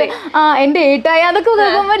 ലൈക്ക് എന്റെ ഏട്ടായി അതൊക്കെ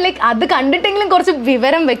കേൾക്കുമ്പോൾ ലൈക്ക് അത് കണ്ടിട്ടെങ്കിലും കുറച്ച്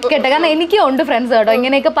വിവരം വെക്കട്ടെ. കാരണം എനിക്കും ഉണ്ട് ഫ്രണ്ട്സ് കേട്ടോ,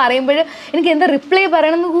 ഇങ്ങനെയൊക്കെ പറയുമ്പോൾ എനിക്ക് എന്താ റിപ്ലൈ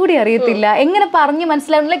പറയണമെന്ന് കൂടി അറിയത്തില്ല, എങ്ങനെ പറഞ്ഞ്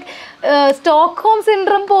മനസ്സിലാവണം. ലൈക്ക് സ്റ്റോക്ക്ഹോം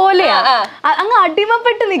സിൻഡ്രോം പോലെയാ, അങ്ങ്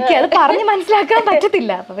അടിമപ്പെട്ട് നിൽക്കുക, അത് പറഞ്ഞ് മനസ്സിലാക്കാൻ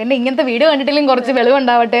പറ്റത്തില്ല. അപ്പൊ പിന്നെ ഇങ്ങനത്തെ വീഡിയോ കണ്ടിട്ടില്ലെങ്കിൽ കുറച്ച്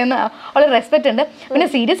വെളിവുണ്ടാവട്ടെ എന്ന് ഉള്ള റെസ്പെക്ട് ഉണ്ട്. പിന്നെ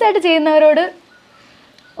സീരിയസ് ആയിട്ട് ചെയ്യുന്നവരോട്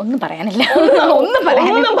ഒന്നും പറയാനില്ല.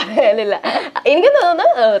 എനിക്ക് തോന്നുന്നു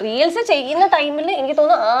റീൽസ് ചെയ്യുന്ന ടൈമിൽ എനിക്ക്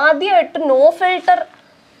തോന്നുന്നു ആദ്യമായിട്ട് നോ ഫിൽട്ടർ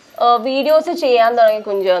വീഡിയോസ് ചെയ്യാൻ തുടങ്ങി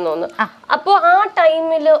കുഞ്ചാന്ന് തോന്നുന്നു. അപ്പോൾ ആ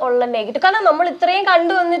ടൈമിൽ ഉള്ള നെഗറ്റീവ്, കാരണം നമ്മൾ ഇത്രയും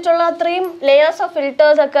കണ്ടു വന്നിട്ടുള്ള അത്രയും ലേയേഴ്സ് ഓഫ്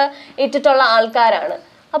ഫിൽറ്റേഴ്സ് ഒക്കെ ഇട്ടിട്ടുള്ള ആൾക്കാരാണ്.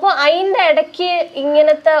 അപ്പൊ അതിന്റെ ഇടയ്ക്ക്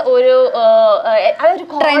ഇങ്ങനത്തെ ഒരു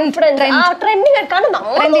കോൺഫിഡൻസ് ട്രെൻഡിങ്, കാരണം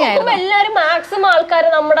നമ്മൾ നോക്കുമ്പോ എല്ലാരും മാക്സിമം ആൾക്കാർ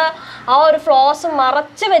നമ്മുടെ ആ ഒരു ഫ്ലോസ്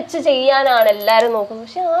മറച്ചു വെച്ച് ചെയ്യാനാണ് എല്ലാരും നോക്കുന്നത്.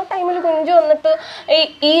 പക്ഷെ ആ ടൈമിൽ കുഞ്ചു വന്നിട്ട്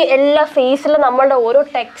ഈ എല്ലാ ഫേസിലും നമ്മളുടെ ഓരോ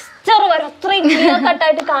ടെക്സ്ചർ വരെ അത്രയും ക്ലിയർ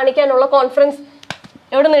കട്ടായിട്ട് കാണിക്കാനുള്ള കോൺഫിഡൻസ്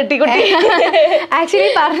എവിടെ നീട്ടിക്കുട്ടി? ആക്ച്വലി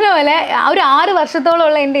പറഞ്ഞ പോലെ ഒരു 6 വർഷത്തോളം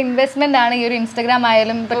ഉള്ള എന്റെ ഇൻവെസ്റ്റ്മെന്റ് ആണ് ഈ ഒരു ഇൻസ്റ്റാഗ്രാം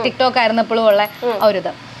ആയാലും ഇപ്പൊ ടിക്ടോക്ക് ആയിരുന്നപ്പോഴും ഉള്ള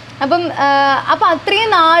ഒരിത്. അപ്പം അത്രയും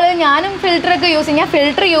നാള് ഞാനും ഫിൽറ്റർ ഒക്കെ യൂസ് ചെയ്യും. ഞാൻ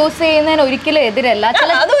ഫിൽറ്റർ യൂസ് ചെയ്യുന്നതിന് ഒരിക്കലും എതിരല്ല.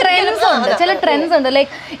 ചില ട്രെൻഡ്സ് ഉണ്ട്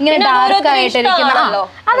ലൈക്ക് ഇങ്ങനെ ഡാർക്ക് ആയിട്ടിരിക്കുന്ന.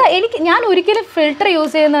 അതാ ഞാൻ ഒരിക്കലും ഫിൽറ്റർ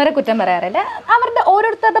യൂസ് ചെയ്യുന്നവരെ കുറ്റം പറയാറില്ല, അവരുടെ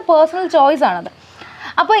ഓരോരുത്തരുടെ പേഴ്സണൽ ചോയ്സ് ആണത്.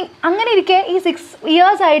 അപ്പോൾ അങ്ങനെ ഇരിക്കെ ഈ 6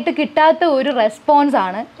 years ആയിട്ട് കിട്ടാത്ത ഒരു റെസ്പോൺസ്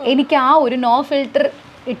ആണ് എനിക്ക് ആ ഒരു നോ ഫിൽറ്റർ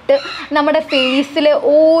ഇട്ട് നമ്മുടെ ഫേസിലെ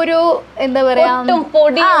ഓരോ എന്താ പറയാ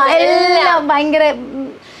എല്ലാം ഭയങ്കര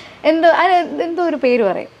എന്തോ ഒരു പേര്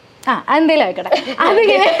പറയും, എന്തേലും ആയിക്കട്ടെ,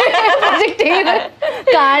 അതിങ്ങനെ പ്രൊജക്റ്റ് ചെയ്ത്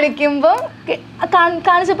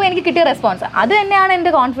കാണിച്ചപ്പോൾ എനിക്ക് കിട്ടിയ റെസ്പോൺസ് അത് തന്നെയാണ്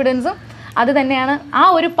എൻ്റെ കോൺഫിഡൻസും. അത് തന്നെയാണ് ആ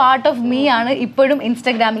ഒരു പാർട്ട് ഓഫ് മീ ആണ് ഇപ്പോഴും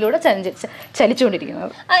ഇൻസ്റ്റാഗ്രാമിലൂടെ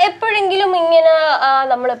ചലിച്ചുകൊണ്ടിരിക്കുന്നത്. എപ്പോഴെങ്കിലും ഇങ്ങനെ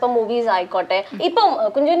നമ്മളിപ്പോ മൂവീസ് ആയിക്കോട്ടെ, ഇപ്പം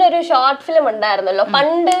കുഞ്ചുവിന്റെ ഒരു ഷോർട്ട് ഫിലിം ഉണ്ടായിരുന്നല്ലോ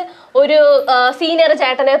പണ്ട്, ഒരു സീനിയർ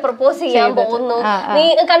ചേട്ടനെ പ്രപ്പോസ് ചെയ്യാൻ പോകുന്നു, നീ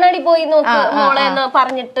കണ്ണാടി പോയി നോക്ക് മോളെ എന്ന്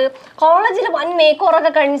പറഞ്ഞിട്ട് കോളേജിൽ വൻ മേക്ക്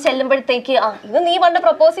ഓവറൊക്കെ കഴിഞ്ഞ് ചെല്ലുമ്പോഴത്തേക്ക് ഇത് നീ പണ്ട്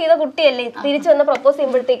പ്രപ്പോസ് ചെയ്ത കുട്ടിയല്ലേ, തിരിച്ചു വന്ന് പ്രപ്പോസ്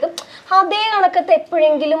ചെയ്യുമ്പോഴത്തേക്കും അതേ കണക്കത്ത്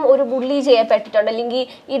എപ്പോഴെങ്കിലും ഒരു ബുള്ളി ചെയ്യപ്പെട്ടിട്ടുണ്ടോ, അല്ലെങ്കിൽ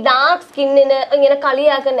ഈ ഡാർക്ക് സ്കിന്നിന് ഇങ്ങനെ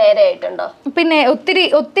കളിയാക്കാൻ നേരെയായിട്ടുണ്ടോ? പിന്നെ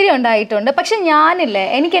ഒത്തിരി ഉണ്ടായിട്ടുണ്ട്. പക്ഷെ ഞാനില്ലേ,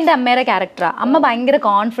 എനിക്ക് എൻ്റെ അമ്മയുടെ ക്യാരക്ടറാ. അമ്മ ഭയങ്കര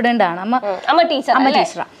കോൺഫിഡന്റ് ആണ്. അമ്മ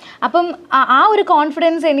ടീച്ചറാ. അപ്പം ആ ഒരു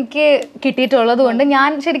കോൺഫിഡൻസ് എനിക്ക് കിട്ടിയിട്ടുള്ളത് കൊണ്ട് ഞാൻ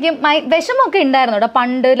ശരിക്കും വിഷമമൊക്കെ ഉണ്ടായിരുന്നു കേട്ടോ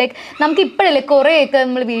പണ്ട്. ലൈക്ക് നമുക്ക് ഇപ്പോഴല്ലേ കുറേയൊക്കെ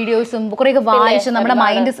നമ്മൾ വീഡിയോസും കുറേയൊക്കെ വായിച്ചും നമ്മുടെ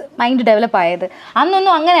മൈൻഡ് ഡെവലപ്പ് ആയത്.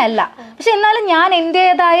 അന്നൊന്നും അങ്ങനെയല്ല. പക്ഷെ എന്നാലും ഞാൻ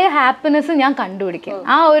എൻ്റെതായ ഹാപ്പിനെസ് ഞാൻ കണ്ടുപിടിക്കും.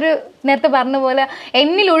 ആ ഒരു നേരത്തെ പറഞ്ഞ പോലെ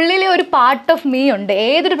എന്നിലുള്ളിലെ ഒരു പാർട്ട് ഓഫ് മീ ഉണ്ട്.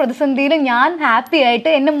 ഏതൊരു പ്രതിസന്ധിയിലും ഞാൻ ഹാപ്പി ആയിട്ട്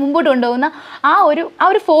എന്നെ മുമ്പോട്ട് കൊണ്ടുപോകുന്ന ആ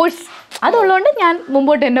ഒരു ഫോഴ്സ് അതുള്ളതുകൊണ്ട് ഞാൻ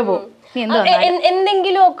മുമ്പോട്ട് തന്നെ പോകും.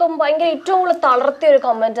 എന്തെങ്കിലും ഒക്കെ ഭയങ്കര ഏറ്റവും കൂടുതൽ തളർത്തിയ ഒരു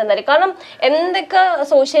കമന്റ് എന്തായാലും. കാരണം എന്തൊക്കെ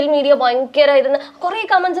സോഷ്യൽ മീഡിയ ഭയങ്കര ഇരുന്ന് കുറെ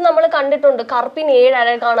കമന്റ്സ് നമ്മൾ കണ്ടിട്ടുണ്ട്. കറുപ്പിന് 7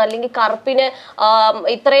 അഴകാണ്, അല്ലെങ്കിൽ കറുപ്പിന്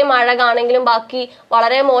ഇത്രയും അഴകാണെങ്കിലും ബാക്കി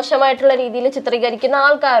വളരെ മോശമായിട്ടുള്ള രീതിയിൽ ചിത്രീകരിക്കുന്ന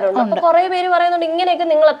ആൾക്കാരുണ്ട്. അപ്പൊ കുറെ പേര് പറയുന്നുണ്ട് ഇങ്ങനെയൊക്കെ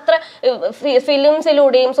നിങ്ങൾ എത്ര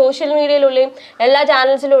ഫിലിംസിലൂടെയും സോഷ്യൽ മീഡിയയിലൂടെയും എല്ലാ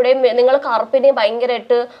ചാനൽസിലൂടെയും നിങ്ങൾ കറുപ്പിനെ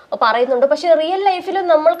ഭയങ്കരമായിട്ട് പറയുന്നുണ്ട്. പക്ഷെ റിയൽ ലൈഫിൽ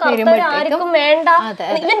നമ്മൾ കറുത്തവരെ ആർക്കും വേണ്ട.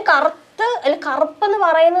 ഇവൻ കറുപ്പ് എന്ന്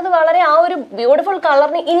പറയുന്നത് വളരെ ആ ഒരു ബ്യൂട്ടിഫുൾ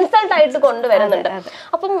കളറിന് ഇൻസൾട്ട് ആയിട്ട് കൊണ്ടുവരുന്നുണ്ട്.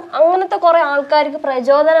 അപ്പം അങ്ങനത്തെ കുറെ ആൾക്കാർക്ക്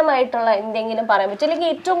പ്രചോദനമായിട്ടുള്ള എന്തെങ്കിലും പറയാൻ പറ്റും,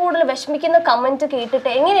 അല്ലെങ്കിൽ ഏറ്റവും കൂടുതൽ വിഷമിക്കുന്ന കമന്റ് കേട്ടിട്ട്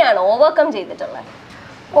എങ്ങനെയാണ് ഓവർകം ചെയ്തിട്ടുള്ളത്?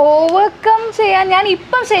 ഓവർകം ചെയ്യാൻ ഞാൻ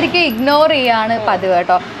ഇപ്പം ശരിക്കും ഇഗ്നോർ ചെയ്യാണ് പതിവ്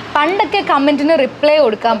കേട്ടോ. പണ്ടൊക്കെ കമന്റിന് റിപ്ലൈ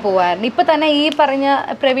കൊടുക്കാൻ പോവായിരുന്നു. ഇപ്പൊ തന്നെ ഈ പറഞ്ഞ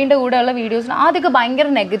പ്രവീണിന്റെ കൂടെയുള്ള വീഡിയോസിന് ആദ്യമൊക്കെ ഭയങ്കര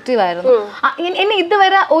നെഗറ്റീവ് ആയിരുന്നു. എന്നെ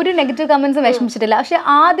ഇതുവരെ ഒരു നെഗറ്റീവ് കമന്റ്സ് വിഷമിച്ചിട്ടില്ല. പക്ഷെ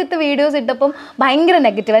ആദ്യത്തെ വീഡിയോസ് ഇട്ടപ്പം ഭയങ്കര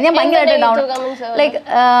നെഗറ്റീവ്. ഞാൻ ഭയങ്കരമായിട്ട് ഡൗൺ, ലൈക്ക്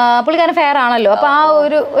പുള്ളിക്കാരൻ ഫെയർ ആണല്ലോ, അപ്പൊ ആ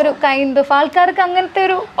ഒരു കൈൻഡ് ഓഫ് ആൾക്കാർക്ക് അങ്ങനത്തെ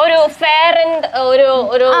ഒരു ഫെയർ ആൻഡ് ഒരു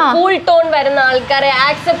കൂൾ ടോൺ വരുന്ന ആൾക്കാരെ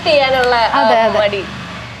ആക്സെപ്റ്റ് ചെയ്യാനുള്ള മടി.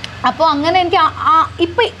 അപ്പോൾ അങ്ങനെ എനിക്ക്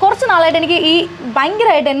ഇപ്പം കുറച്ച് നാളായിട്ട് എനിക്ക് ഈ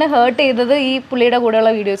ഭയങ്കരമായിട്ട് എന്നെ ഹേർട്ട് ചെയ്തത് ഈ പുള്ളിയുടെ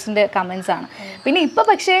കൂടെയുള്ള വീഡിയോസിൻ്റെ കമൻസ് ആണ്. പിന്നെ ഇപ്പം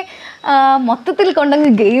പക്ഷേ മൊത്തത്തിൽ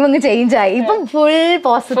കൊണ്ടങ്ങ് ഗെയിം അങ്ങ് ചേഞ്ച് ആയി. ഇപ്പം ഫുൾ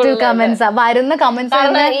പോസിറ്റീവ് കമൻസ് വരുന്ന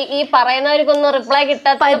കമൻസ്. ഈ പറയുന്നവർക്കൊന്നും റിപ്ലൈ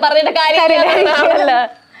കിട്ടാത്ത കാര്യമില്ല.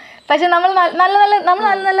 പക്ഷെ നമ്മൾ നല്ല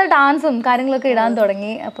നല്ല ഡാൻസും കാര്യങ്ങളൊക്കെ ഇടാൻ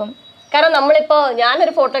തുടങ്ങി. അപ്പം കാരണം നമ്മളിപ്പോ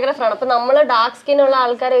ഞാനൊരു ഫോട്ടോഗ്രാഫറാണ്. അപ്പൊ നമ്മള് ഡാർക്ക് സ്കിൻ ഉള്ള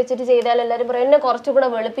ആൾക്കാരെ വെച്ചിട്ട് ചെയ്താൽ എല്ലാവരും പറയും എന്നെ കുറച്ചുകൂടെ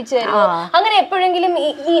വെളുപ്പിച്ച് തരുമോ. അങ്ങനെ എപ്പോഴെങ്കിലും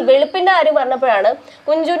ഈ വെളുപ്പിന്റെ കാര്യം പറഞ്ഞപ്പോഴാണ്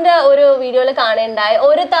കുഞ്ചുന്റെ ഒരു വീഡിയോയിൽ കാണേണ്ടായി.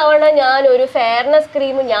 ഒരു തവണ ഞാൻ ഒരു ഫെയർനെസ്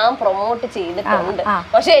ക്രീം ഞാൻ പ്രൊമോട്ട് ചെയ്തിട്ടുണ്ട്.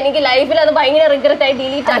 പക്ഷെ എനിക്ക് ലൈഫിൽ അത് ഭയങ്കര റിഗ്രറ്റ് ആയി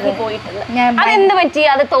ഡിലീറ്റ് ആക്കി പോയിട്ടുണ്ട്. അതെന്ത് പറ്റി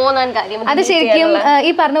അത് തോന്നാൻ കാര്യം? അത് ശരിക്കും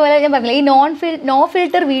ഈ പറഞ്ഞ പോലെ ഞാൻ പറഞ്ഞില്ല, ഈ നോ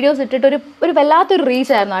ഫിൽറ്റർ വീഡിയോസ് ഇട്ടിട്ട് ഒരു വല്ലാത്തൊരു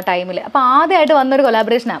റീച്ച് ആയിരുന്നു ആ ടൈമിൽ. അപ്പൊ ആദ്യമായിട്ട് വന്നൊരു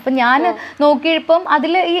കൊലാബറേഷനാണ്. അപ്പൊ ഞാൻ നോക്കിയപ്പം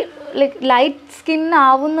അതിൽ ഈ ലൈറ്റ് സ്കിൻ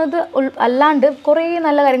ആവുന്നത് അല്ലാണ്ട് കുറേ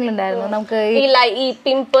നല്ല കാര്യങ്ങളുണ്ടായിരുന്നു. നമുക്ക് ഈ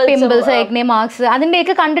പിമ്പിൾസ്, ആക്നെ മാർക്സ്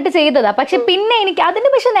അതിന്റെയൊക്കെ കണ്ടിട്ട് ചെയ്തതാ. പക്ഷെ പിന്നെ എനിക്ക്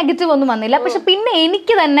അതിന്റെ പക്ഷെ നെഗറ്റീവ് ഒന്നും വന്നില്ല. പക്ഷെ പിന്നെ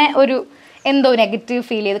എനിക്ക് തന്നെ ഒരു എന്തോ നെഗറ്റീവ്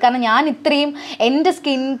ഫീൽ ചെയ്തു. കാരണം ഞാൻ ഇത്രയും എൻ്റെ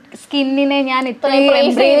സ്കിന്നിനെ ഞാൻ ഇത്രയും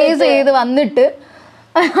എംബ്രേസ് ചെയ്ത് വന്നിട്ട്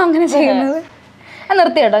അങ്ങനെ ചെയ്യുന്നത്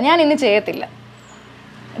നിർത്തി കേട്ടോ. ഞാൻ ഇനി ചെയ്യത്തില്ല.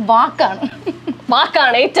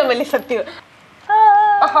 വാക്കാണ് ഏറ്റവും വലിയ സത്യം.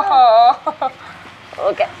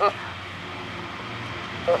 ഓക്കെ,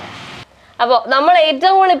 അപ്പൊ നമ്മൾ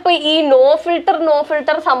ഏറ്റവും കൂടുതൽ ഇപ്പൊ ഈ നോ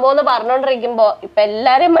ഫിൽട്ടർ സംഭവം എന്ന് പറഞ്ഞോണ്ടിരിക്കുമ്പോ ഇപ്പൊ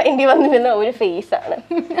എല്ലാരും മൈൻഡിൽ വന്നിരുന്ന ഒരു ഫേസ് ആണ്.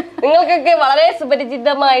 നിങ്ങൾക്കൊക്കെ വളരെ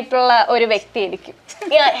സുപരിചിതമായിട്ടുള്ള ഒരു വ്യക്തി ആയിരിക്കും.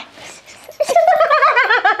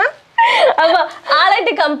 അപ്പൊ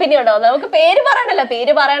ആളായിട്ട് കമ്പനി ഉണ്ടോ? നമുക്ക് പേര് പറയണല്ലോ,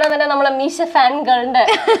 പേര് പറയണ തന്നെ നമ്മളെ മീശ ഫാൻ ഗേളിന്റെ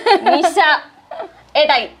മീശ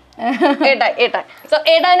ഏട്ടായി. സോ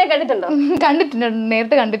ഏട്ടാനെ കണ്ടിട്ടുണ്ടോ? കണ്ടിട്ടുണ്ട്,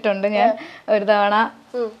 നേരത്തെ കണ്ടിട്ടുണ്ട് ഞാൻ ഒരു തവണ.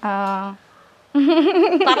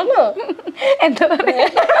 പറഞ്ഞോ എന്താ പറയാ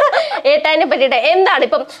ഏട്ടായിനെ പറ്റിട്ട് എന്താണ്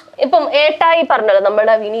ഇപ്പം ഏട്ടായി പറഞ്ഞല്ലോ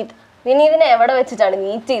നമ്മുടെ വിനീതിനെ എവിടെ വെച്ചിട്ടാണ്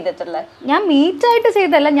മീറ്റ് ചെയ്തിട്ടുള്ളത്? ഞാൻ മീറ്റ് ആയിട്ട്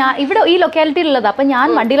ചെയ്തല്ല, ഞാൻ ഇവിടെ ഈ ലൊക്കാലിറ്റിയിൽ ഉള്ളത്. അപ്പൊ ഞാൻ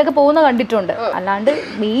വണ്ടിയിലൊക്കെ പോകുന്ന കണ്ടിട്ടുണ്ട്, അല്ലാണ്ട്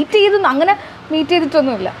മീറ്റ്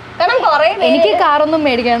ചെയ്തിട്ടൊന്നുമില്ല. കാരണം എനിക്ക് കാറൊന്നും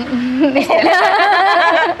മേടിക്കാൻ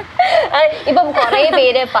ഇപ്പം കുറെ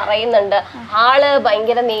പേര് പറയുന്നുണ്ട് ആള്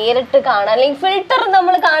ഭയങ്കര നേരിട്ട് കാണാൻ, അല്ലെങ്കിൽ ഫിൽറ്റർ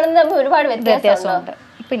നമ്മൾ കാണുന്നത് ഒരുപാട് വ്യത്യാസമുണ്ട്.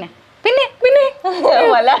 പിന്നെ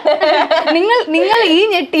നിങ്ങൾ ഈ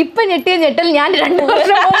ഇപ്പൊ ഞെട്ടിയ ഞെട്ടൽ ഞാൻ 2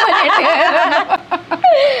 വർഷം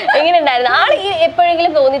എങ്ങനെ ഉണ്ടായിരുന്നു? ആൾ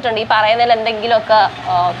എപ്പോഴെങ്കിലും തോന്നിയിട്ടുണ്ട് ഈ പറയുന്നതിൽ എന്തെങ്കിലുമൊക്കെ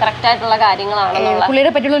കറക്റ്റ് ആയിട്ടുള്ള കാര്യങ്ങളാണെന്നുള്ള?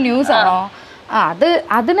 പുള്ളിയെ പറ്റിയുള്ള ന്യൂസ് ആണോ?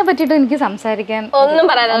 അതിനെ പറ്റിയിട്ട് എനിക്ക് സംസാരിക്കാൻ ഒന്നും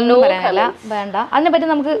പറയാനില്ല, വേണ്ട. അതിനെ പറ്റി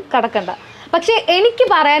നമുക്ക് കടക്കണ്ട. പക്ഷെ എനിക്ക്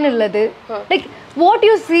പറയാനുള്ളത്, like what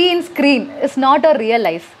you see in screen is not A real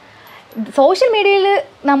life. Social മീഡിയയിൽ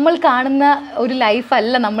നമ്മൾ കാണുന്ന ഒരു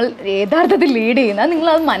ലൈഫല്ല നമ്മൾ യഥാർത്ഥത്തിൽ ലീഡ് ചെയ്യുന്നത്.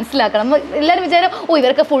 നിങ്ങളത് മനസ്സിലാക്കണം. എല്ലാവരും വിചാരം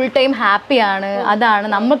ഇവരൊക്കെ ഫുൾ ടൈം ഹാപ്പിയാണ്, അതാണ്.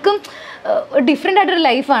 നമുക്കും ഡിഫറെൻ്റ് ആയിട്ടൊരു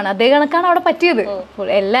ലൈഫാണ്. അതേ കണക്കാണ് അവിടെ പറ്റിയത്.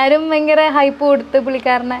 എല്ലാവരും ഭയങ്കര ഹൈപ്പ് കൊടുത്ത്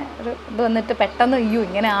പുള്ളിക്കാരനെ ഒരു ഇത് വന്നിട്ട് പെട്ടെന്ന്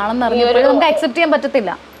ഇങ്ങനെ ആണെന്ന് അറിഞ്ഞപ്പോൾ നമുക്ക് അക്സെപ്റ്റ് ചെയ്യാൻ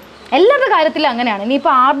പറ്റത്തില്ല. എല്ലാവരുടെ കാര്യത്തിലും അങ്ങനെയാണ്.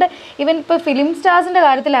 ഇനിയിപ്പോൾ ഈവൻ ഇപ്പോൾ ഫിലിം സ്റ്റാർസിൻ്റെ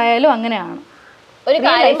കാര്യത്തിലായാലും അങ്ങനെയാണ്. ഒരു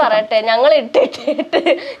കാര്യം പറയട്ടെ, ഞങ്ങൾ ഇട്ടിട്ട്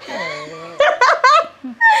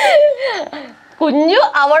കുഞ്ഞു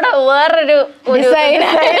അവിടെ വേറൊരു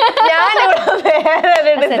ഞാനിവിടെ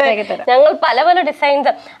വേറൊരു ഡിസൈൻ. ഞങ്ങൾ പല പല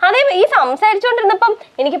ഡിസൈൻസ്. അതേ ഈ സംസാരിച്ചുകൊണ്ടിരുന്നപ്പം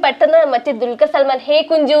എനിക്ക് പെട്ടെന്ന് മറ്റേ ദുൽഖർ സൽമാൻ ഹേ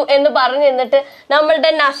കുഞ്ചു എന്ന് പറഞ്ഞു നിന്നിട്ട്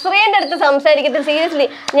നമ്മളുടെ നസ്രീന്റെ അടുത്ത് സംസാരിക്കുന്നത് സീരിയസ്ലി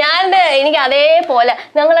എനിക്ക് അതേപോലെ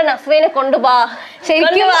ഞങ്ങളെ നസ്രീനെ കൊണ്ടുപോവാ.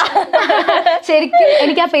 ശരിക്കും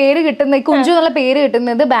എനിക്ക് ആ പേര് കിട്ടുന്നത്, കുഞ്ചു എന്നുള്ള പേര്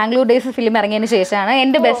കിട്ടുന്നത് ബാംഗ്ലൂർ ഡേയ്സ് ഫിലിം ഇറങ്ങിയതിന് ശേഷമാണ്.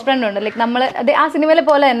 എൻ്റെ ബെസ്റ്റ് ഫ്രണ്ട് ഉണ്ട്, ലൈക്ക് നമ്മൾ ആ സിനിമയിലെ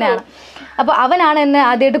പോലെ തന്നെയാണ്. അപ്പോൾ അവനാണ് എന്നെ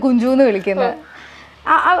ആദ്യമായിട്ട് കുഞ്ചു എന്ന് വിളിക്കുന്നത്.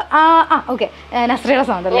 ഓക്കെ, നസ്രിയുടെ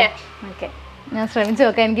സൗണ്ട് അല്ലേ? ഓക്കെ, ഞാൻ ശ്രമിച്ചു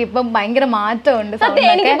നോക്കാം. എനിക്ക് ഇപ്പം ഭയങ്കര മാറ്റമുണ്ട്.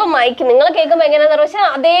 നിങ്ങൾ കേൾക്കുമ്പോ എങ്ങനെയാ? പക്ഷെ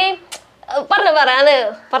അതേ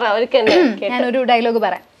ഞാനൊരു ഡയലോഗ്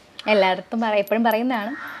പറയാം, എല്ലായിടത്തും എപ്പോഴും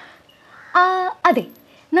പറയുന്നതാണ്. അതെ,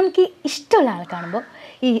 നമുക്ക് ഇഷ്ടമുള്ള ആൾ കാണുമ്പോൾ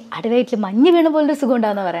ഈ അടിവയറ്റിൽ മഞ്ഞ് വീണ പോലൊരു സുഖം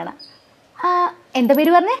ഉണ്ടാവുന്ന പറയണം. എന്താ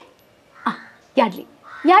പേര് പറഞ്ഞേ? യാഡ്ലി.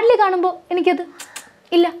 യാഡ്ലി കാണുമ്പോൾ എനിക്കത്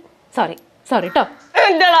ഇല്ല, സോറി കേട്ടോ.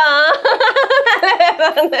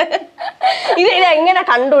 ഇത് എങ്ങനെ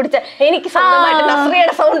കണ്ടുപിടിച്ച? എനിക്ക് സ്വന്തമായിട്ട്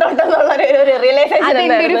നസ്രിയുടെ സൗണ്ട് ഉണ്ടെന്നുള്ള ഒരു റിയലൈസേഷൻ.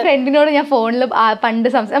 ഒരു ഫ്രണ്ടിനോട് ഞാൻ ഫോണിൽ പണ്ട്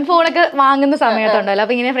ഫോണൊക്കെ വാങ്ങുന്ന സമയത്തുണ്ടല്ലോ,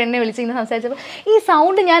 അപ്പൊ ഇങ്ങനെ ഫ്രണ്ടിനെ വിളിച്ച് ഇങ്ങനെ സംസാരിച്ചപ്പോൾ ഈ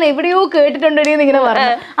സൗണ്ട് ഞാൻ എവിടെയോ കേട്ടിട്ടുണ്ടോ ഇങ്ങനെ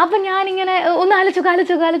പറഞ്ഞു. അപ്പൊ ഞാനിങ്ങനെ ഒന്ന്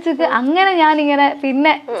ആലോചിച്ചു അങ്ങനെ ഞാനിങ്ങനെ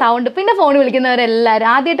പിന്നെ സൗണ്ട് പിന്നെ ഫോൺ വിളിക്കുന്നവരെല്ലാരും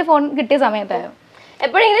ആദ്യമായിട്ട് ഫോൺ കിട്ടിയ സമയത്തായിരുന്നു.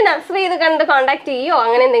 എപ്പോഴെങ്കിലും നസ്രി ഇത് കണ്ട് കോണ്ടാക്ട് ചെയ്യോ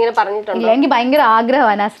അങ്ങനെ എന്തെങ്കിലും പറഞ്ഞിട്ടുണ്ടോ? എനിക്ക് ഭയങ്കര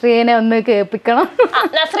ആഗ്രഹമാണ് നസ്രിയെ ഒന്ന് കേൾപ്പിക്കണം.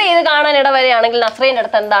 നസ്രി ഇത് കാണാൻ ഇടവരെയാണെങ്കിൽ നസ്രീന്റെ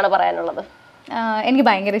അടുത്ത് എന്താണ് പറയാനുള്ളത്? എനിക്ക്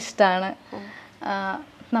ഭയങ്കര ഇഷ്ടമാണ്.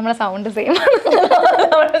 നമ്മളെ സൗണ്ട് സെയിം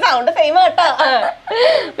കേട്ടോ.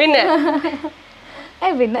 പിന്നെ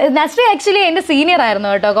നസ്രി ആക്ച്വലി എൻ്റെ സീനിയർ ആയിരുന്നു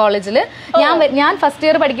കേട്ടോ കോളേജിൽ. ഞാൻ ഫസ്റ്റ്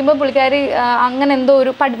ഇയർ പഠിക്കുമ്പോൾ പുള്ളിക്കാരി അങ്ങനെ എന്തോ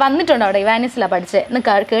ഒരു വന്നിട്ടുണ്ടോ അവിടെ, വാനിസിലാണ് പഠിച്ചത്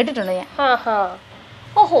കേട്ടിട്ടുണ്ട് ഞാൻ.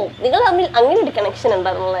 ഓഹോ, നിങ്ങൾ തമ്മിൽ അങ്ങനെ ഒരു കണക്ഷൻ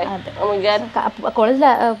ഉണ്ടായിരുന്നല്ലേ? കോളേജിൽ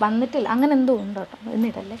വന്നിട്ടില്ല, അങ്ങനെ എന്തോ ഉണ്ടോ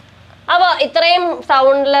എന്നിട്ടല്ലേ. അപ്പൊ ഇത്രയും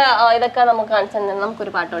സൗണ്ടില് ഇതൊക്കെ നമുക്ക് കാണിച്ചു തന്നെ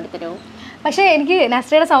നമുക്കൊരു പാട്ട് പാടി തരുമോ? പക്ഷെ എനിക്ക്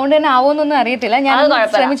നസ്രിയുടെ സൗണ്ട് തന്നെ ആവുമെന്നൊന്നും അറിയത്തില്ല, ഞാൻ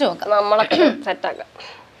ശ്രമിച്ചു നോക്കാം. നമ്മളൊക്കെ സെറ്റാക്കാം.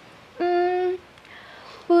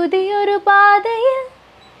 പുതിയൊരു പാതയിൽ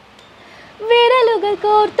വിരലുകൾ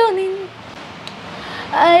കോർത്തു നിൻ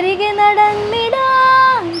അരികെ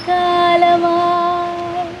നടന്നിടാൻ കാലമായി,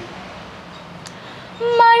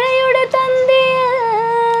 മഴയുടെ തന്തിയിൽ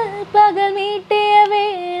പകൽ മീട്ടിയ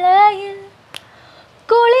വേളയിൽ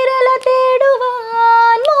കുളിരല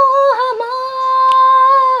തേടുവാൻ മോഹമായി,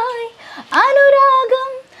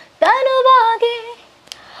 അനുരാഗം തനുവാകെ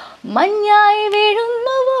മഞ്ഞായി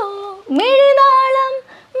വീഴുന്നുവോ, മിഴിനാളം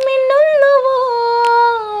മിന്നുന്നുവോ.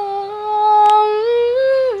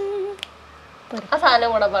 ആ സാധനം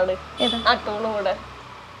കൂടെ പാട്, ആ ടൂണും കൂടെ.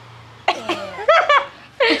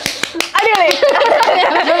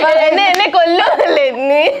 എന്നെ കൊല്ലുമല്ലേ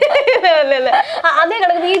നീ? അതേ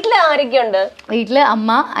കണക്ക് വീട്ടില് ആരൊക്കെയുണ്ട്? വീട്ടില് അമ്മ,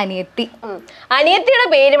 അനിയത്തി. അനിയത്തിയുടെ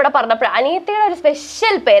പേര് ഇവിടെ പറഞ്ഞപ്പോഴ അനിയത്തിയുടെ ഒരു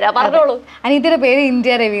സ്പെഷ്യൽ പേരാ, പറഞ്ഞോളൂ. അനിയത്തിയുടെ പേര്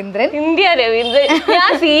ഇന്ത്യ രവീന്ദ്രൻ. ഞാൻ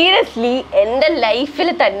സീരിയസ്ലി എന്റെ ലൈഫിൽ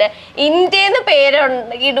തന്നെ ഇന്ത്യന്ന്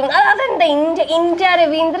പേരിടും. അതെന്താ ഇന്ത്യ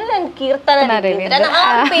രവീന്ദ്രൻ ആൻഡ് കീർത്തന രവീന്ദ്രൻ? ആ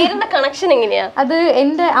പേരിന്റെ കണക്ഷൻ എങ്ങനെയാ? അത്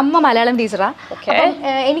എന്റെ അമ്മ മലയാളം ടീച്ചറാ.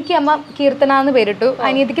 എനിക്ക് അമ്മ കീർത്തന എന്ന് പേരിട്ടു,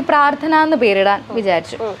 അനിയത്തിക്ക് പ്രാർത്ഥന എന്ന് പേരിടാൻ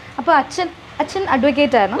വിചാരിച്ചു. അപ്പൊ അച്ഛൻ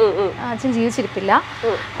അഡ്വക്കേറ്റ് ആയിരുന്നു, അച്ഛൻ ജീവിച്ചിരിപ്പില്ല.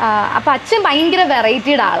 അപ്പൊ അച്ഛൻ ഭയങ്കര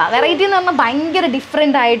വെറൈറ്റിയുടെ ആളാണ്. വെറൈറ്റി എന്ന് പറഞ്ഞാൽ ഭയങ്കര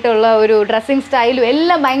ഡിഫറെന്റ് ആയിട്ടുള്ള ഒരു ഡ്രസ്സിങ് സ്റ്റൈലും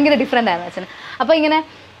എല്ലാം ഭയങ്കര ഡിഫറെന്റ് ആയിരുന്നു അച്ഛൻ. അപ്പൊ ഇങ്ങനെ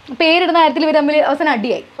പേരിടുന്ന കാര്യത്തിൽ ഇവർ തമ്മിൽ അവസാനം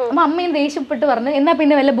അടിയായി. അപ്പൊ അമ്മയും ദേഷ്യപ്പെട്ട് പറഞ്ഞു എന്നാ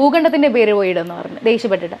പിന്നെ വല്ല ഭൂഖണ്ഡത്തിന്റെ പേര് പോയിടുമെന്ന് പറഞ്ഞു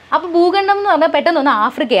ദേഷ്യപ്പെട്ടിട്ട്. അപ്പൊ ഭൂഖണ്ഡം എന്ന് പറഞ്ഞാൽ പെട്ടെന്ന് ഒന്ന്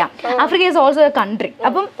ആഫ്രിക്കയാണ്. Africa is also A country.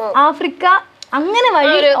 അപ്പം ആഫ്രിക്ക അങ്ങനെ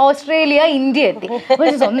വഴി ഓസ്ട്രേലിയ, ഇന്ത്യ എത്തി.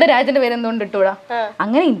 സ്വന്തം രാജ്യത്തിന്റെ പേര് എന്തുകൊണ്ട് ഇട്ടൂടാ,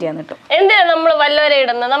 അങ്ങനെ ഇന്ത്യ കിട്ടും. എന്തിനാ നമ്മള് വല്ലവരെ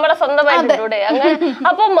ഇടുന്നത്, നമ്മുടെ സ്വന്തമായിട്ടൂടെ?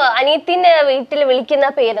 അപ്പം അനിയത്തിന്റെ വീട്ടിൽ വിളിക്കുന്ന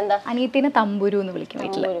പേരെന്താ? അനിയത്തിനെ തമ്പുരു എന്ന് വിളിക്കും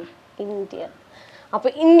വീട്ടില്. ഇന്ത്യ. അപ്പൊ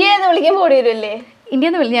ഇന്ത്യ എന്ന് വിളിക്കുമ്പോൾ ഓടി വരുമല്ലേ?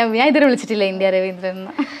 ഇന്ത്യ എന്ന് ഞാൻ ഇതുവരെ വിളിച്ചിട്ടില്ല ഇന്ത്യ രവീന്ദ്രൻ.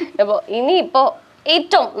 അപ്പൊ ഇനിയിപ്പോ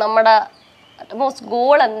ഏറ്റവും നമ്മുടെ മോസ്റ്റ്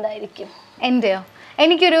ഗോൾ എന്തായിരിക്കും? എന്റെയോ?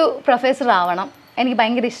 എനിക്കൊരു പ്രൊഫസർ ആവണം. എനിക്ക്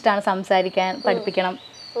ഭയങ്കര ഇഷ്ടമാണ് സംസാരിക്കാൻ, പഠിപ്പിക്കണം.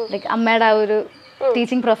 ലൈക്ക് അമ്മയുടെ ആ ഒരു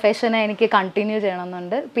ടീച്ചിങ് പ്രൊഫഷനെ എനിക്ക് കണ്ടിന്യൂ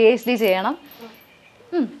ചെയ്യണമെന്നുണ്ട്. PhD ചെയ്യണം.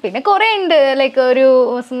 പിന്നെ കുറേ ഉണ്ട്, ലൈക്ക് ഒരു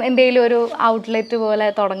എന്തെങ്കിലും ഒരു ഔട്ട്ലെറ്റ് പോലെ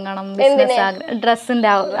തുടങ്ങണം, ബിസിനസ്, ഡ്രസ്സിൻ്റെ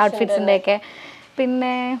ഔട്ട്ഫിറ്റ്സിൻ്റെ ഒക്കെ.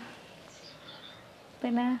 പിന്നെ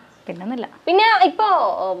പിന്നൊന്നുമില്ല. പിന്നെ ഇപ്പോ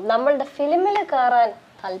നമ്മളുടെ ഫിലിമിൽ കയറാൻ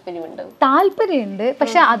താല്പര്യമുണ്ട്,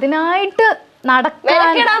 പക്ഷെ അതിനായിട്ട്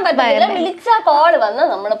വിളിച്ച കോള് വന്ന്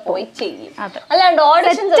നമ്മള് പോയി ചെയ്യും, അല്ലാണ്ട്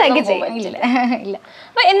ഇല്ല.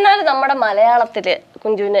 അപ്പൊ എന്നാലും നമ്മുടെ മലയാളത്തില്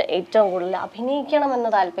കുഞ്ചുവിന് ഏറ്റവും കൂടുതൽ അഭിനയിക്കണം എന്ന്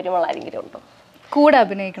താല്പര്യമുള്ള ആരെങ്കിലും ഉണ്ടോ? കൂടെ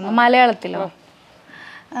അഭിനയിക്കണം മലയാളത്തിലോ?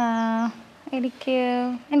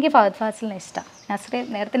 എനിക്ക് ഫഹദ് ഫാസിലിനെ ഇഷ്ടം.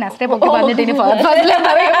 നേരത്തെ നസ്രിയെ പൊക്കി പറഞ്ഞിട്ട് ഇനി ഫഹദ് ഫാസിൽ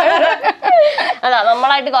അതാ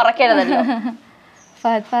നമ്മളായിട്ട് കുറയ്ക്കരുതല്ലോ.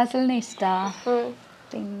 ഫഹദ് ഫാസിലിനെ ഇഷ്ടാ.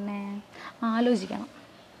 പിന്നെ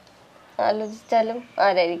ആലോചിച്ചാലും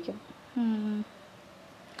ആരായിരിക്കും?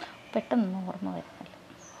 പെട്ടെന്ന് ഓർമ്മ വരുന്നില്ല.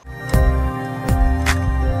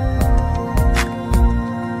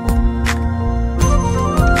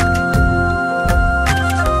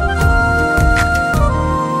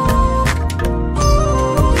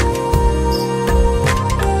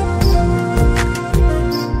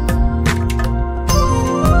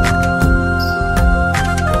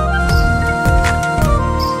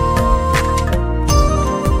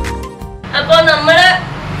 അപ്പൊ നമ്മള്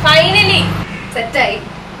ഫൈനലി സെറ്റായി.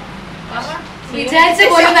 വിചാരിച്ച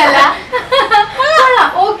പോലെന്നല്ല,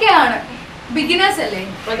 ഓക്കെ ആണ്. ബിഗിനേഴ്സ് അല്ലേ,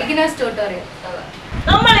 ബിഗിനേഴ്സ് ട്യൂട്ടോറിയൽ.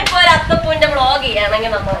 നമ്മളിപ്പോ ഒരു അത്തപ്പൂവിന്റെ വ്ളോഗ്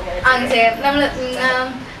ചെയ്യണമെങ്കിൽ നമ്മൾ നമ്മള്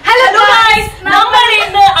ഹലോ ഗൈസ്, നമ്മൾ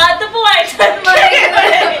ഇന്ന് അത്തപ്പൂവായിട്ട്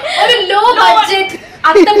ഒരു ലോ ബഡ്ജറ്റ്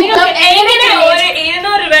എങ്ങനെ ഒരു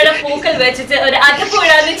 200 രൂപയുടെ പൂക്കൾ വെച്ചിട്ട് ഒരു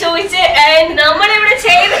അത്തപ്പൂഴാന്ന് ചോദിച്ച് നമ്മളിവിടെ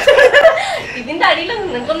ചെയ്തിട്ടുണ്ട്. ഇതിന്റെ അടിയിൽ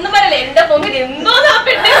നിങ്ങൾക്കൊന്നും പറയല്ലേ, എന്റെ പൊമ്പിൽ എന്തോ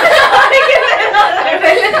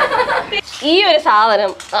ഈ ഒരു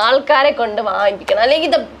സാധനം ആൾക്കാരെ കൊണ്ട് വാങ്ങിപ്പിക്കണം, അല്ലെങ്കിൽ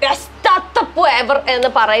ദ ബെസ്റ്റ് അത്തപ്പൂ എവർ എന്ന്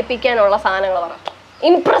പറയിപ്പിക്കാനുള്ള സാധനങ്ങൾ പറ.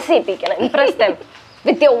 Impress ചെയ്യിപ്പിക്കണം, Impress dum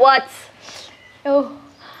with your words.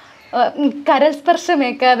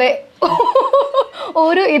 കരസ്പർശമേക്കാതെ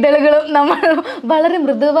ഓരോ ഇതളുകളും നമ്മൾ വളരെ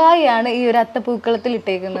മൃദുവായാണ് ഈ ഒരു അത്തപ്പൂക്കളത്തിൽ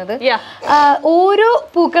ഇട്ടേക്കുന്നത്. ഓരോ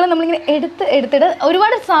പൂക്കളും നമ്മളിങ്ങനെ എടുത്തിട്ട്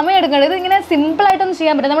ഒരുപാട് സമയം എടുക്കണം. ഇത് ഇങ്ങനെ സിമ്പിൾ ആയിട്ടൊന്നും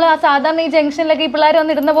ചെയ്യാൻ പറ്റില്ല. നമ്മൾ സാധാരണ ഈ ജംഗ്ഷനിലൊക്കെ ഈ പിള്ളേർ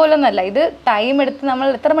വന്ന് ഇടുന്ന പോലെ ഒന്നല്ല. ഇത് ടൈം എടുത്ത് നമ്മൾ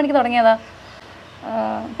എത്ര മണിക്ക് തുടങ്ങിയതാ?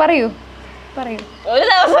 പറയൂ. ഒരു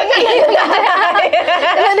ദിവസം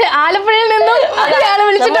ആലപ്പുഴയിൽ നിന്നും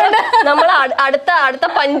നമ്മൾ അടുത്ത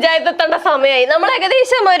പഞ്ചായത്തെത്തേണ്ട സമയമായി. നമ്മൾ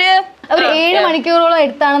ഏകദേശം ഒരു 7 മണിക്കൂറോളം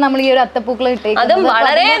എടുത്താണ് നമ്മൾ ഈ ഒരു അത്തപ്പൂക്കൾ ഇട്ടേക്കുന്നത്. അതും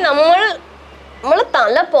വളരെ നമ്മള്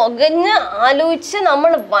തല പുകഞ്ഞ് ആലോചിച്ച്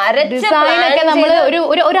നമ്മൾ വരച്ച നമ്മള്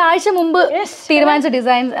ഒരാഴ്ച മുമ്പ് തീരുമാനിച്ച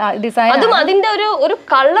ഡിസൈൻ. അതും അതിന്റെ ഒരു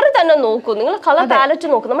കളർ തന്നെ നോക്കൂ, നിങ്ങൾ കളർ പാലറ്റ്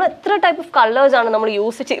നോക്കൂ. നമ്മൾ എത്ര ടൈപ്പ് ഓഫ് കളേഴ്സ് ആണ് നമ്മൾ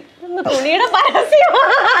യൂസ് ചെയ്യുന്നത്. തുണിയുടെ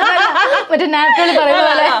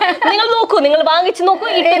നിങ്ങൾ നോക്കൂ, നിങ്ങൾ വാങ്ങിച്ചു നോക്കൂ,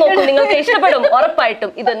 ഇട്ട് നോക്കൂ, നിങ്ങൾക്ക് ഇഷ്ടപ്പെടും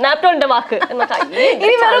ഉറപ്പായിട്ടും. ഇത് നാപ്റ്റോളിന്റെ വാക്ക് എന്നൊക്കെ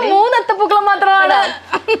 3 അത്തപ്പൂക്കളം മാത്രമാണ്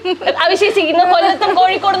അവശേഷിക്കുന്ന. കൊല്ലത്തും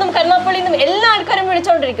കോഴിക്കോടും കരുനാപ്പള്ളിന്നും എല്ലാ ആൾക്കാരും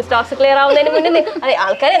വിളിച്ചോണ്ടിരിക്കും സ്റ്റോക്സ് ക്ലിയർ ആവുന്നതിന് മുന്നേ. അതെ,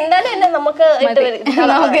 ആൾക്കാർ എന്തായാലും എന്നെ നമുക്ക്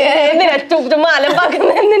ചുമ്മാ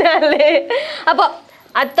അലമ്പാക്കുന്ന എന്തിനല്ലേ. അപ്പൊ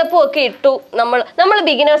അത്തപ്പൂ ഒക്കെ ഇട്ടു. നമ്മൾ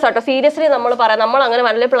ബിഗിനേഴ്സ് ആട്ടോ, സീരിയസ്ലി നമ്മൾ പറയാം. നമ്മൾ അങ്ങനെ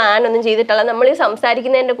വലിയ പ്ലാൻ ഒന്നും ചെയ്തിട്ടല്ല. നമ്മൾ ഈ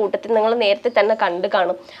സംസാരിക്കുന്നതിന്റെ കൂട്ടത്തിൽ നിങ്ങൾ നേരത്തെ തന്നെ കണ്ടു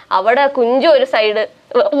കാണും. അവിടെ കുഞ്ചു ഒരു സൈഡ്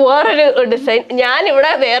വേറൊരു ഡിസൈൻ, ഞാൻ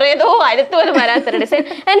ഇവിടെ വേറെ ഏതോ അടുത്ത് പോലും വരാത്തൊരു ഡിസൈൻ.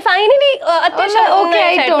 ആൻഡ് ഫൈനലി അത്യാവശ്യം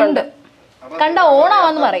കണ്ട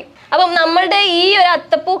ഓണമാന്ന് പറയും. അപ്പം നമ്മളുടെ ഈ ഒരു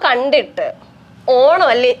അത്തപ്പൂ കണ്ടിട്ട് ഓണം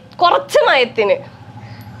അല്ലേ, കുറച്ച് മയത്തിന്,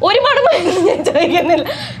 ഒരുപാട് മയത്തിന് ഞാൻ ചോദിക്കുന്നില്ല,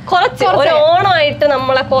 കുറച്ച് ഒരു ഓണമായിട്ട്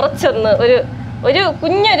നമ്മളെ കുറച്ചൊന്ന് ഒരു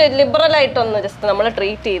കുഞ്ഞൊരു ലിബറൽ ആയിട്ടൊന്ന് ജസ്റ്റ് നമ്മൾ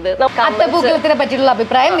ട്രീറ്റ് ചെയ്ത് അത്തപ്പൂക്കളത്തിനെ പറ്റിയുള്ള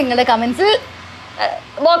അഭിപ്രായം നിങ്ങളുടെ കമന്റ്സിൽ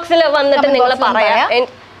ബോക്സിൽ വന്നിട്ട് നിങ്ങൾ പറയാം.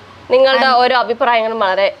 നിങ്ങളുടെ ഓരോ അഭിപ്രായങ്ങളും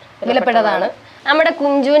വളരെ വിലപ്പെട്ടതാണ്. നമ്മുടെ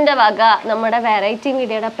കുഞ്ചുവിന്റെ വക നമ്മുടെ വെറൈറ്റി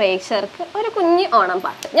മീഡിയയുടെ പ്രേക്ഷകർക്ക് ഒരു കുഞ്ഞ് ഓണം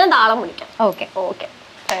പാട്ട് ഞാൻ താളം വിളിക്കാം. ഓക്കെ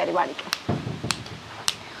പാടിക്കാം.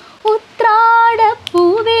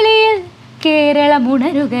 ഉത്രാടപ്പൂവിളിയിൽ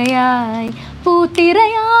കേരളമുണരുകയായി,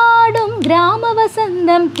 പൂത്തിരയാടും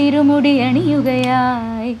ഗ്രാമവസന്തം തിരുമുടി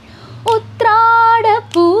അണിയുകയായി.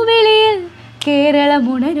 ഉത്രാടപ്പൂവിളിയിൽ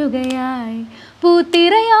കേരളമുണരുകയായി,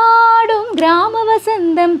 പൂത്തിരയാടും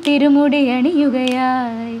ഗ്രാമവസന്തം തിരുമുടി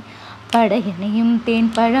അണിയുകയായി. പടയണിയും തേൻ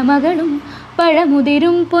പഴമകളും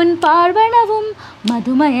പഴമുതിരും പൊൻപാഴ്വണവും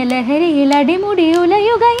മധുമയ ലഹരിയിൽ അടിമുടി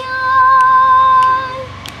ഉലയുകയായി.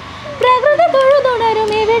 പ്രകൃതി തൊഴുതുണരും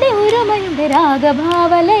ഇവിടെ ഒരുമയുടെ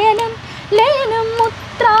രാഗഭാവലയനം ലയനം.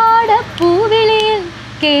 ഉത്രാടപ്പൂവിളിയിൽ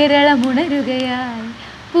കേരളമുണരുകയായി,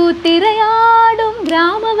 പൂത്തിരയാടും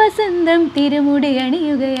ഗ്രാമവസന്തം തിരുമുടി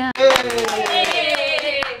അണിയുകയായി.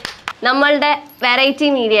 നമ്മളുടെ വെറൈറ്റി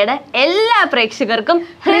മീഡിയയുടെ എല്ലാ പ്രേക്ഷകർക്കും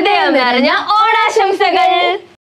ഹൃദയം നിറഞ്ഞ ഓണാശംസകൾ.